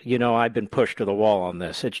 I've been pushed to the wall on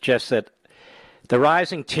this. It's just that the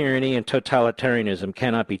rising tyranny and totalitarianism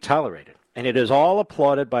cannot be tolerated. And it is all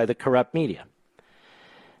applauded by the corrupt media.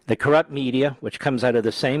 The corrupt media, which comes out of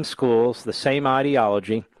the same schools, the same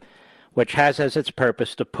ideology, which has as its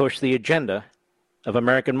purpose to push the agenda of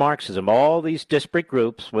American Marxism. All these disparate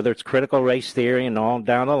groups, whether it's critical race theory and all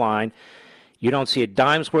down the line, you don't see a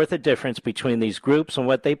dime's worth of difference between these groups and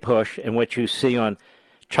what they push and what you see on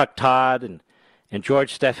Chuck Todd and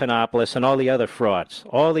George Stephanopoulos and all the other frauds,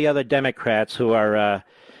 all the other Democrats who are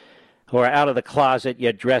out of the closet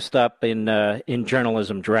yet dressed up in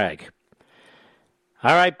journalism drag.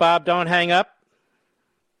 All right, Bob, don't hang up.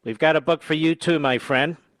 we've got a book for you too, my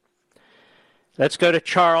friend. Let's go to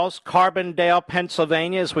Charles, Carbondale,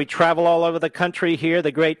 Pennsylvania, as we travel all over the country here,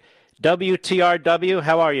 the great WTRW.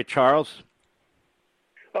 How are you, Charles?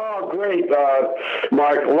 Oh, great,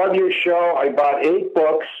 Mark. Love your show. I bought 8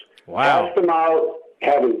 books. Wow. Passed them out,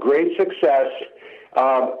 having great success.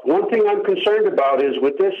 One thing I'm concerned about is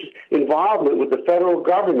with this involvement with the federal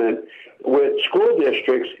government, with school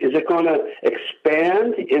districts, is it going to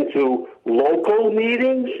expand into local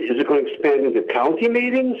meetings? Is it going to expand into county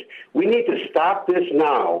meetings? We need to stop this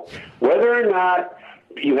now. Whether or not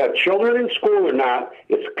you have children in school or not,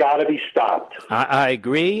 it's got to be stopped. I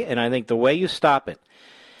agree, and I think the way you stop it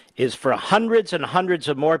is for hundreds and hundreds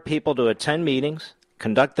of more people to attend meetings,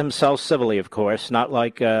 conduct themselves civilly, of course, not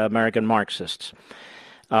like American Marxists.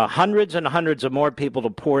 Hundreds and hundreds of more people to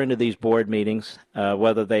pour into these board meetings,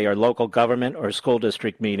 whether they are local government or school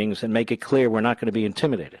district meetings, and make it clear we're not going to be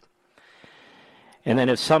intimidated. And then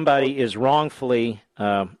if somebody is wrongfully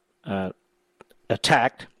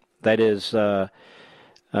attacked, that is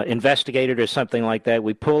investigated or something like that,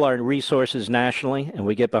 we pool our resources nationally and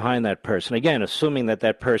we get behind that person. Again, assuming that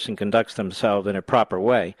that person conducts themselves in a proper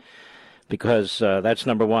way, because that's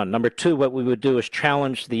number one. Number two, what we would do is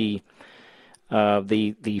challenge the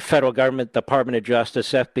federal government, Department of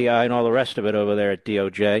Justice, FBI, and all the rest of it over there at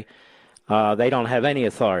DOJ. They don't have any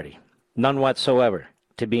authority, none whatsoever,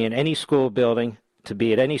 to be in any school building, to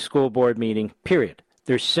be at any school board meeting, period.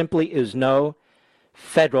 There simply is no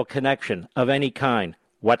federal connection of any kind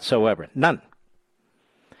whatsoever. None.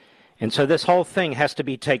 And so this whole thing has to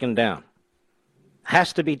be taken down.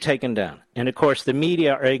 Has to be taken down. And, of course, the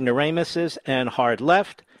media are ignoramuses and hard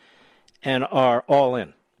left and are all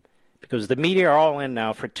in. Because the media are all in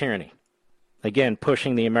now for tyranny. Again,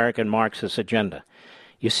 pushing the American Marxist agenda.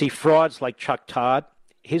 You see frauds like Chuck Todd.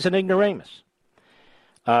 He's an ignoramus.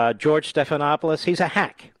 George Stephanopoulos, he's a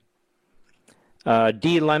hack.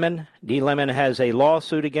 D. Lemon has a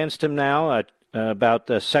lawsuit against him now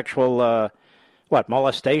about sexual,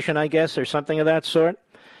 molestation, I guess, or something of that sort.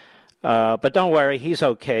 But don't worry, he's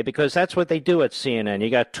okay, because that's what they do at CNN. You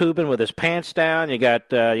got Toobin with his pants down, you got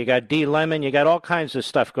D. Lemon, you got all kinds of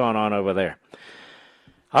stuff going on over there.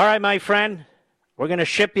 All right, my friend, we're going to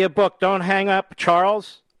ship you a book. Don't hang up,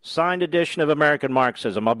 Charles. Signed edition of American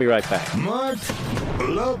Marxism. I'll be right back. Mark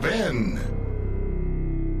Levin.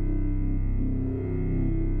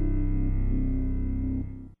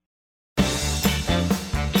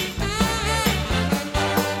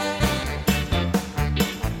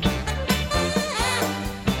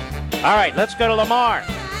 All right, let's go to Lamar,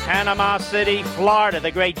 Panama City, Florida, the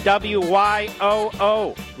great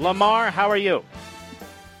WYOO. Lamar, how are you?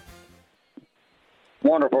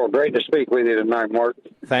 Wonderful. Great to speak with you tonight, Mark.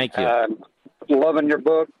 Thank you. Loving your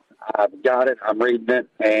book. I've got it. I'm reading it.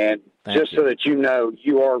 And so that you know,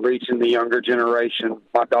 you are reaching the younger generation.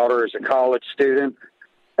 My daughter is a college student.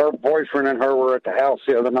 Her boyfriend and her were at the house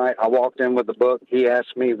the other night. I walked in with the book. He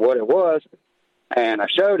asked me what it was, and I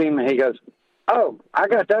showed him, and he goes, "Oh, I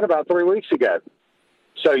got that about 3 weeks ago."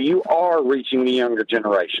 So you are reaching the younger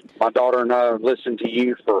generation. My daughter and I have listened to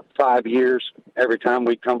you for 5 years. Every time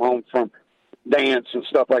we come home from dance and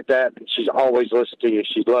stuff like that, and she's always listened to you.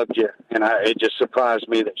 She loved you. And it just surprised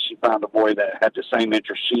me that she found a boy that had the same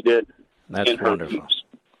interest she did. That's wonderful.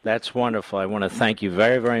 That's wonderful. I want to thank you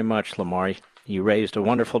very, very much, Lamar. You raised a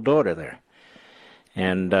wonderful daughter there.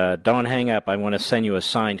 And don't hang up. I want to send you a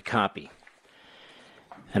signed copy.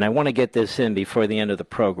 And I want to get this in before the end of the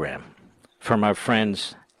program from our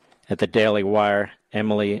friends at the Daily Wire,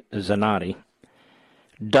 Emily Zanotti.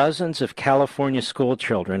 Dozens of California school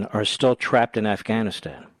children are still trapped in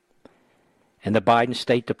Afghanistan, and the Biden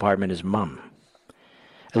State Department is mum.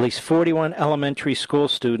 At least 41 elementary school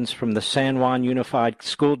students from the San Juan Unified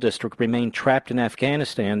School District remain trapped in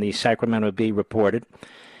Afghanistan, the Sacramento Bee reported,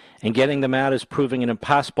 and getting them out is proving an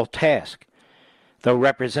impossible task. Though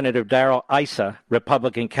Representative Darrell Issa,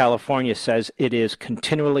 Republican California, says it is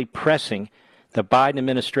continually pressing the Biden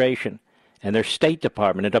administration and their State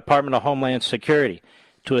Department, the Department of Homeland Security,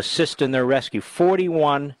 to assist in their rescue.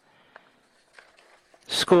 41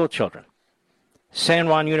 school children. San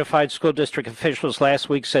Juan Unified School District officials last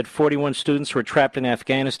week said 41 students were trapped in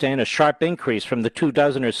Afghanistan, a sharp increase from the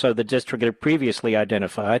 24 or so the district had previously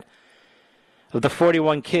identified. Of the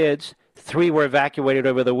 41 kids, 3 were evacuated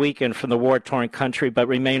over the weekend from the war-torn country but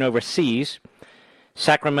remain overseas.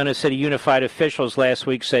 Sacramento City Unified officials last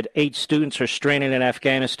week said 8 students are stranded in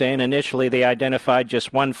Afghanistan. Initially, they identified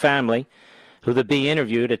just one family who the Bee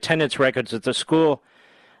interviewed. Attendance records at the school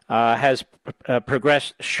has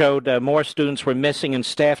progressed, showed more students were missing, and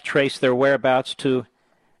staff traced their whereabouts to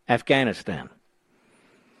Afghanistan.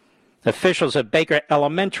 Officials at Baker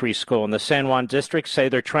Elementary School in the San Juan District say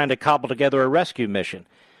they're trying to cobble together a rescue mission,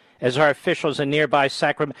 as are officials in nearby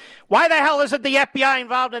Sacramento. Why the hell isn't the FBI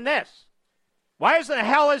involved in this? Why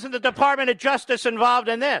isn't the Department of Justice involved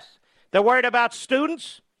in this? They're worried about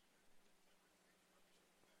students?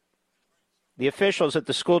 The officials at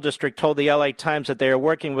the school district told the LA Times that they are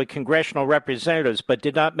working with congressional representatives, but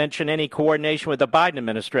did not mention any coordination with the Biden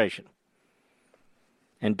administration.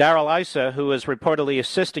 And Darrell Issa, who is reportedly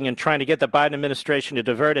assisting in trying to get the Biden administration to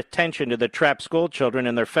divert attention to the trapped school children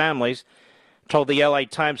and their families, told the LA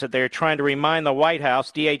Times that they are trying to remind the White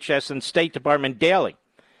House, DHS, and State Department daily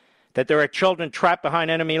that there are children trapped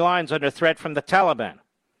behind enemy lines under threat from the Taliban.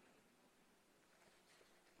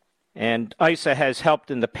 And Issa has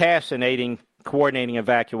helped in the past in coordinating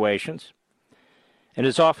evacuations. And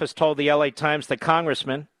his office told the LA Times that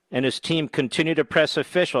Congressman and his team continue to press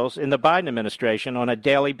officials in the Biden administration on a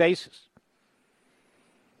daily basis.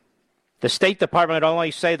 The State Department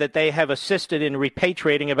only say that they have assisted in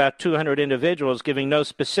repatriating about 200 individuals, giving no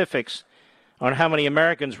specifics on how many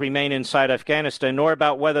Americans remain inside Afghanistan, nor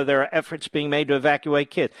about whether there are efforts being made to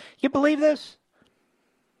evacuate kids. You believe this?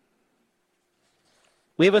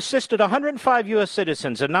 We have assisted 105 U.S.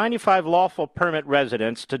 citizens and 95 lawful permit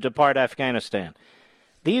residents to depart Afghanistan.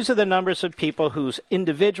 These are the numbers of people whose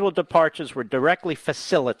individual departures were directly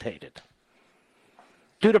facilitated.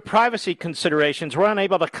 Due to privacy considerations, we're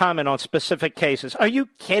unable to comment on specific cases. Are you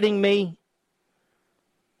kidding me?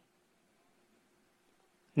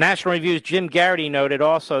 National Review's Jim Garrity noted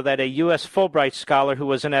also that a U.S. Fulbright scholar who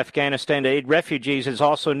was in Afghanistan to aid refugees is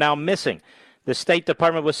also now missing. The State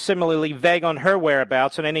Department was similarly vague on her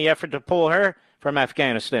whereabouts in any effort to pull her from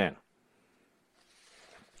Afghanistan.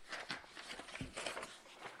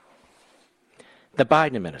 The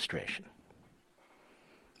Biden administration,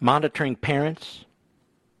 monitoring parents,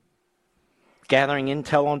 gathering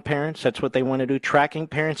intel on parents, that's what they want to do, tracking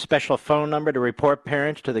parents, special phone number to report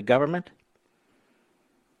parents to the government.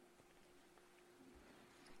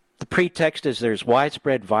 The pretext is there's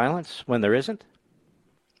widespread violence when there isn't.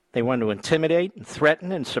 They want to intimidate and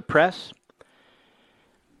threaten and suppress.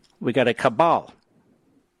 We got a cabal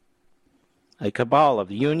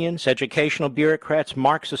of unions, educational bureaucrats,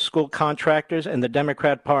 Marxist school contractors, and the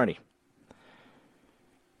Democrat Party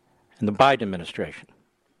and the Biden administration.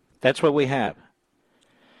 That's what we have.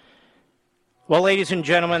 Well, ladies and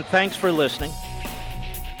gentlemen, thanks for listening.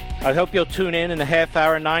 I hope you'll tune in a half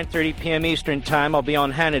hour, 9:30 p.m. Eastern Time. I'll be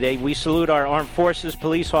on Hannity. We salute our armed forces,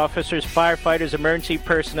 police officers, firefighters, emergency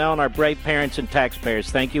personnel, and our brave parents and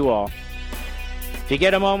taxpayers. Thank you all. If you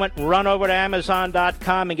get a moment, run over to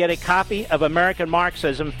Amazon.com and get a copy of American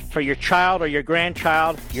Marxism for your child or your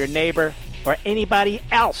grandchild, your neighbor, or anybody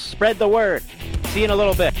else. Spread the word. See you in a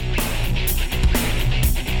little bit.